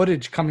the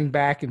footage coming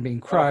back and being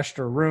crushed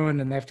or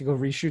ruined, and they have to go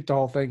reshoot the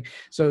whole thing.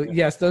 So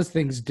yes, those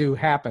things do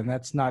happen.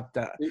 That's not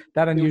that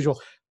unusual.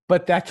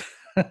 But that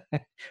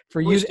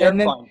for you, and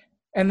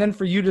then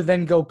for you to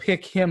then go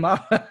pick him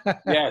up.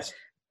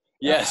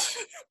 Yes.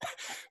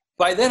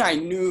 By then I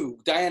knew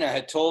Diana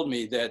had told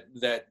me that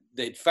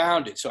they'd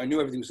found it, so I knew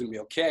everything was going to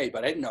be okay.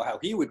 But I didn't know how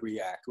he would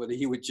react. Whether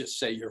he would just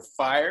say you're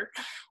fired,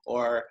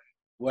 or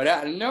what?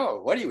 I don't know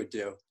what he would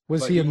do.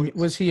 Was he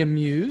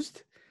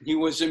amused? He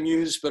was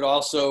amused, but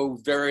also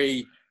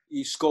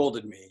he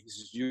scolded me. He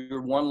says,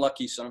 "You're one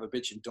lucky son of a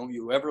bitch, and don't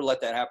you ever let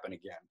that happen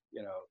again."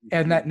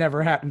 And that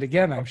never happened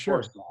again, I'm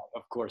sure.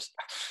 Of course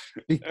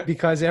not.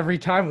 Because every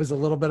time was a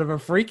little bit of a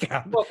freak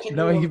out,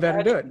 knowing you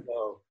better do it.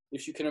 Though,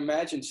 if you can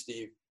imagine,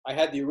 Steve, I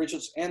had the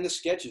originals and the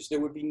sketches. There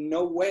would be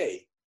no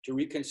way to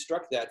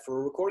reconstruct that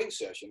for a recording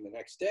session the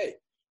next day.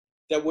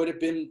 That would have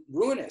been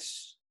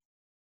ruinous.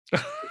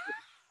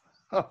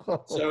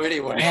 So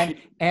anyway.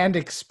 And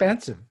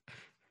expensive.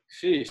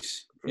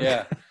 Jeez.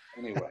 Yeah.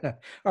 Anyway.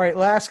 All right.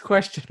 Last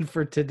question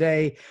for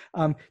today.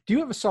 Do you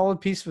have a solid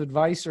piece of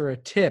advice or a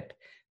tip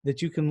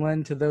that you can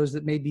lend to those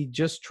that may be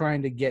just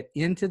trying to get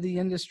into the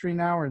industry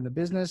now or in the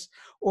business,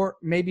 or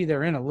maybe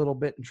they're in a little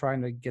bit and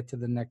trying to get to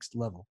the next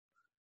level?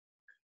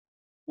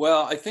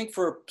 Well, I think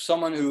for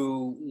someone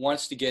who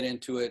wants to get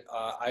into it,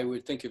 I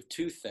would think of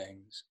two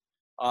things.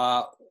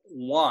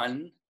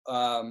 One,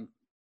 in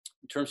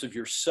terms of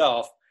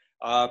yourself,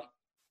 uh,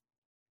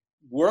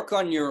 work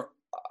on your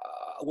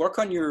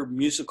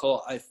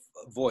musical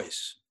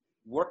voice.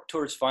 Work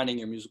towards finding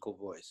your musical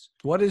voice.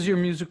 What is your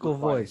musical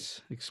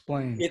voice?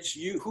 Explain. It's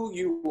you, who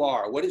you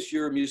are. What is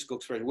your musical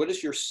expression? What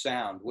is your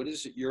sound? What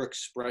is your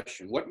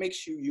expression? What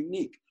makes you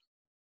unique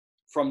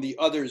from the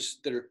others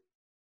that are,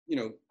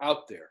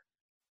 out there?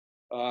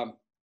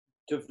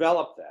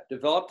 Develop that.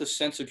 Develop the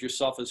sense of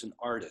yourself as an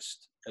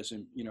artist, as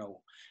in,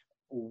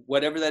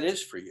 whatever that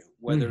is for you,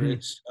 whether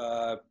it's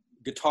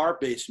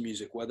guitar-based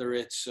music, whether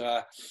it's,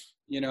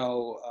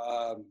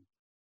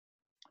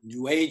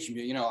 new age,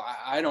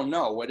 I don't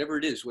know, whatever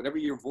it is, whatever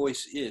your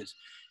voice is,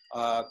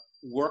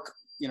 work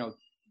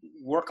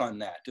on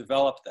that,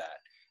 develop that,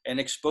 and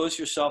expose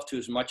yourself to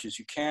as much as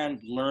you can,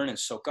 learn and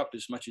soak up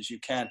as much as you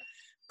can.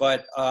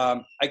 But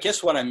I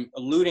guess what I'm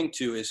alluding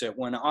to is that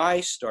when I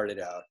started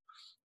out,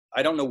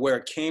 I don't know where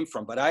it came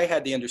from, but I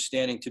had the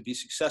understanding to be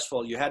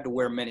successful, you had to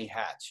wear many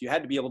hats. You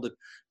had to be able to,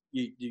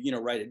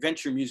 write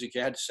adventure music.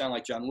 You had to sound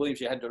like John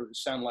Williams. You had to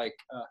sound like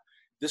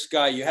this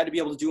guy. You had to be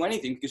able to do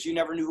anything because you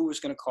never knew who was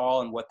going to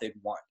call and what they'd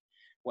want.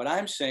 What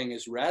I'm saying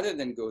is, rather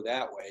than go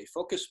that way,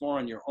 focus more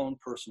on your own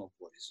personal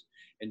voice.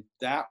 And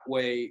that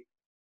way,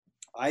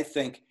 I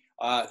think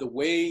the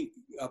way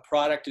a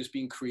product is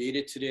being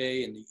created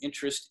today and the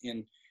interest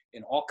in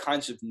all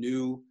kinds of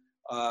new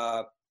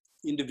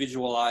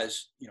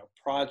individualized,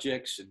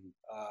 projects and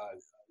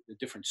the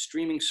different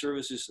streaming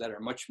services that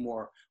are much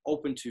more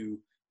open to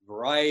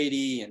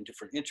variety and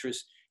different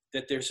interests,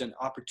 that there's an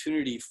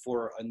opportunity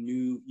for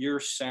your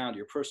sound,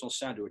 your personal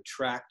sound, to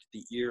attract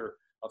the ear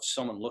of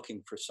someone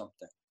looking for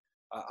something.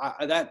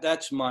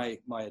 That's my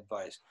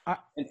advice.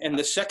 And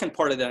the second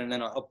part of that, and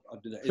then I'll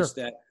do that,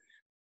 sure,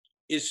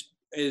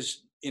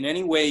 is in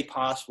any way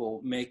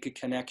possible, make a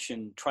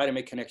connection, try to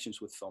make connections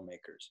with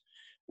filmmakers.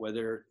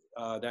 Whether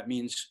that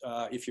means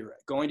if you're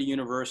going to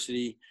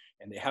university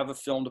and they have a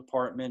film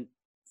department,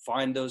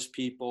 find those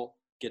people,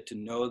 get to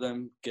know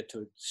them, get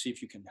to see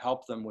if you can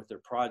help them with their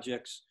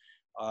projects.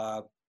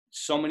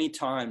 So many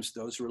times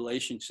those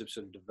relationships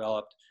that are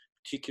developed,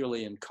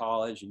 particularly in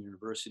college and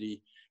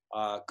university,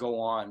 go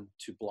on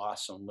to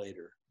blossom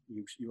later.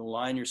 You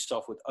align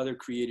yourself with other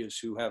creatives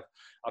who have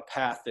a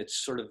path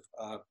that's sort of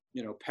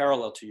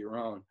parallel to your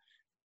own.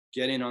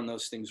 Get in on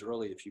those things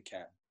early if you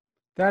can.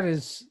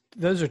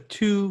 Those are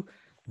two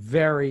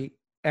very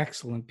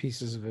excellent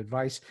pieces of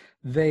advice.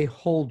 They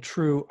hold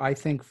true, I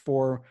think,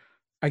 for,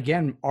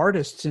 again,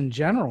 artists in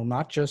general,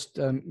 not just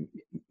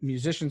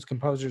musicians,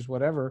 composers,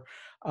 whatever,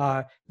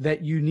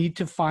 that you need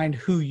to find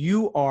who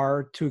you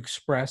are to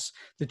express,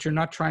 that you're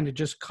not trying to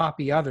just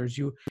copy others.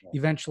 You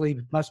eventually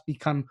must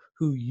become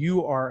who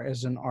you are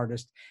as an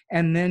artist,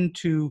 and then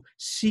to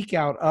seek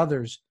out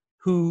others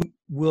who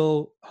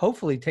will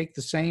hopefully take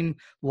the same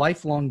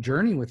lifelong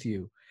journey with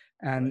you.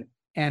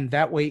 And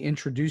that way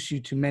introduce you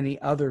to many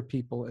other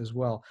people as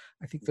well.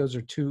 I think those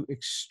are two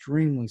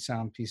extremely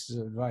sound pieces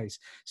of advice.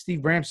 Steve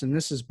Bramson,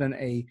 this has been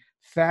a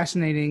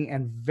fascinating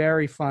and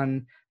very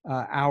fun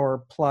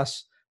hour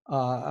plus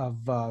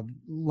of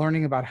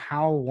learning about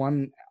how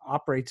one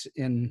operates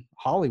in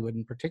Hollywood,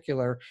 in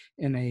particular,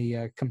 in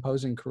a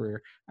composing career.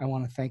 I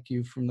want to thank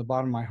you from the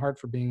bottom of my heart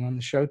for being on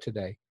the show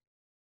today.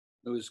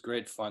 It was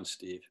great fun,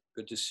 Steve.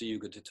 Good to see you.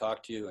 Good to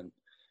talk to you, and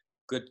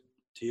good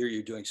to hear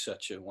you doing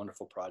such a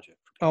wonderful project.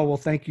 Oh, well,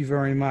 thank you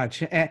very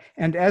much.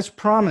 And as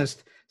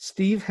promised,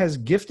 Steve has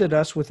gifted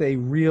us with a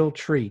real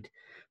treat.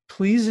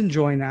 Please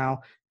enjoy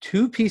now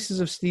 2 pieces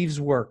of Steve's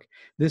work.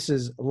 This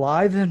is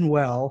Live and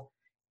Well,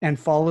 and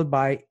followed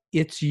by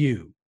It's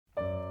You.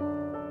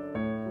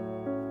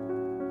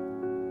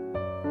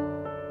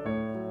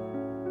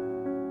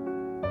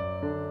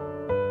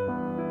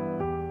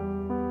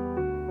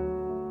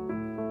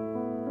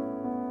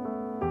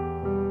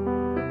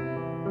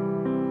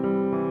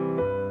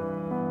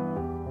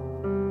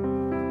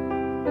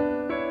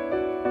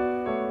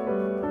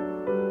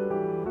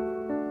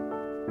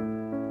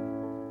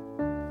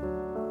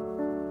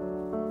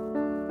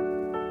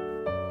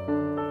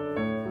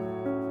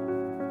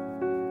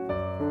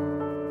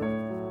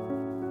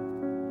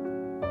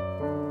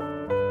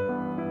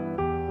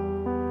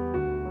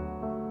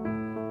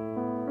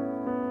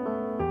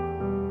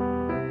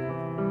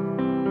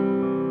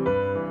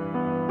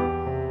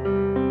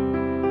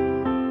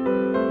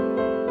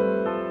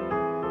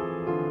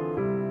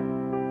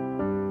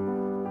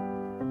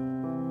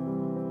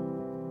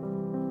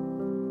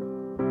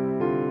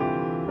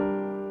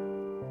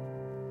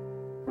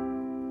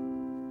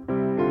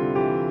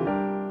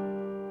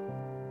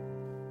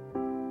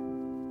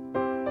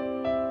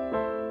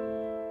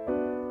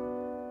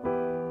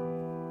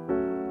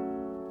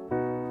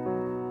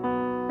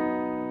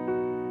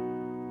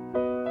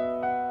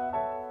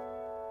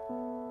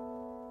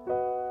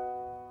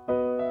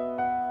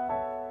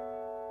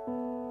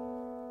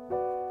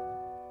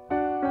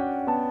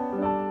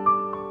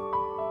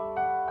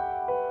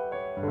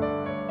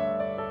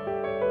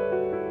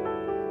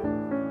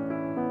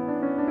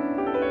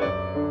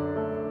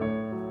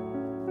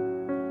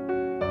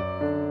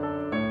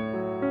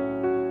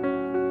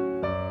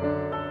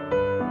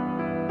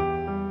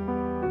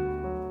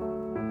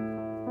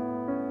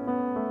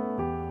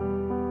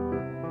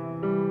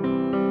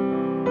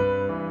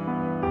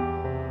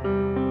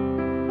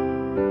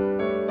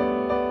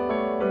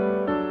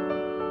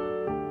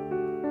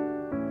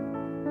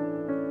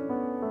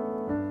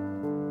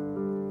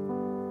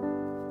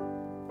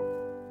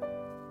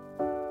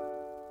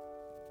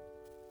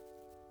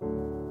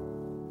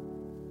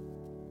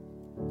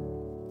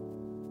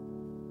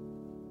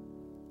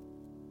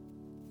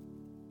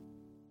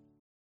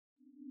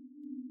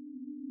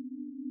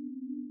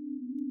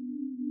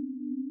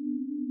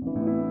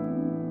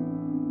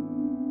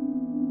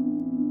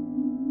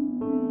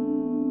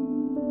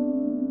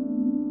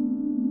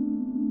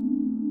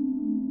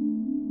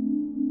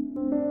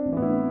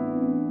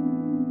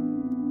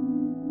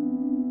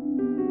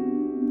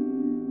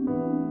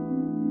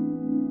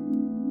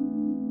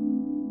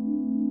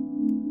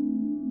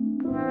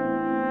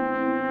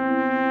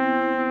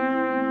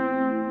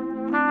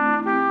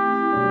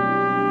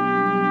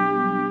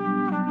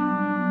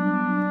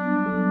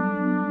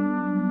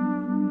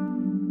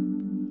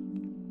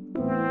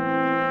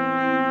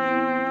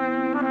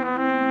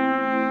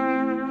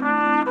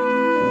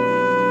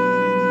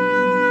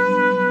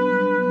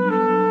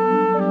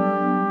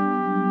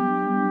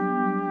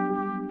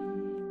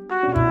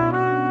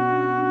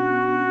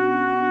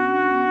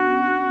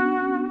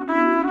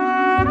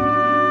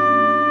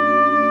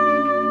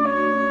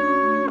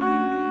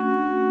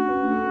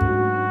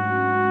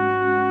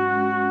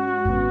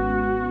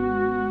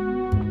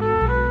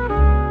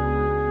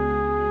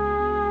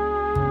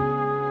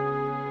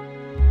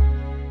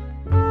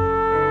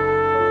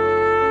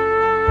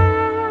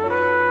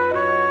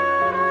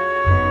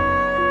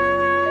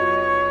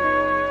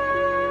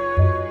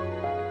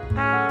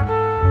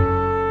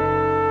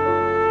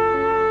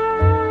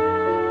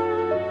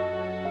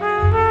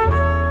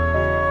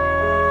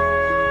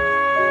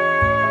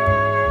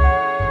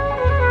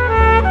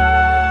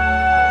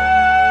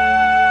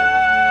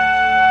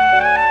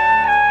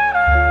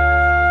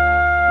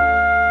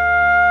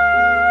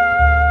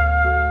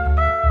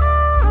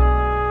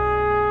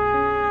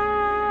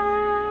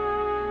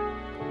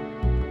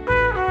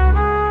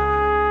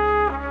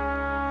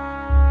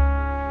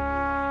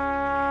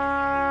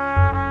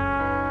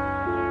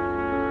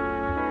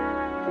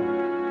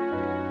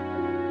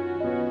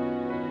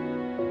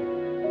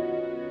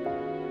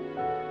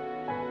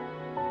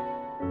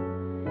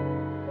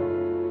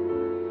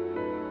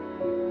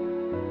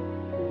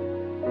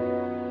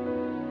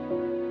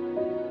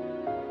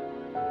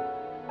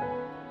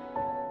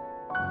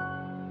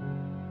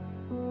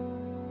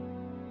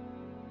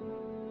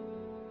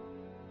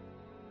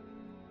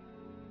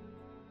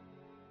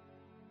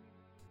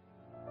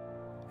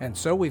 And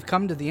so we've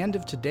come to the end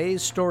of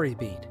today's Story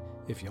Beat.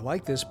 If you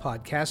like this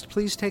podcast,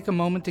 please take a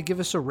moment to give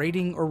us a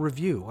rating or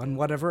review on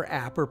whatever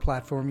app or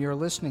platform you're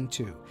listening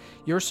to.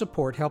 Your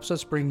support helps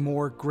us bring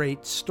more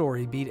great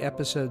Story Beat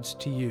episodes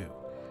to you.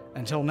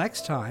 Until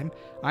next time,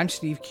 I'm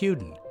Steve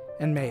Cuden,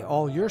 and may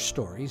all your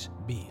stories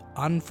be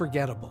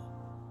unforgettable.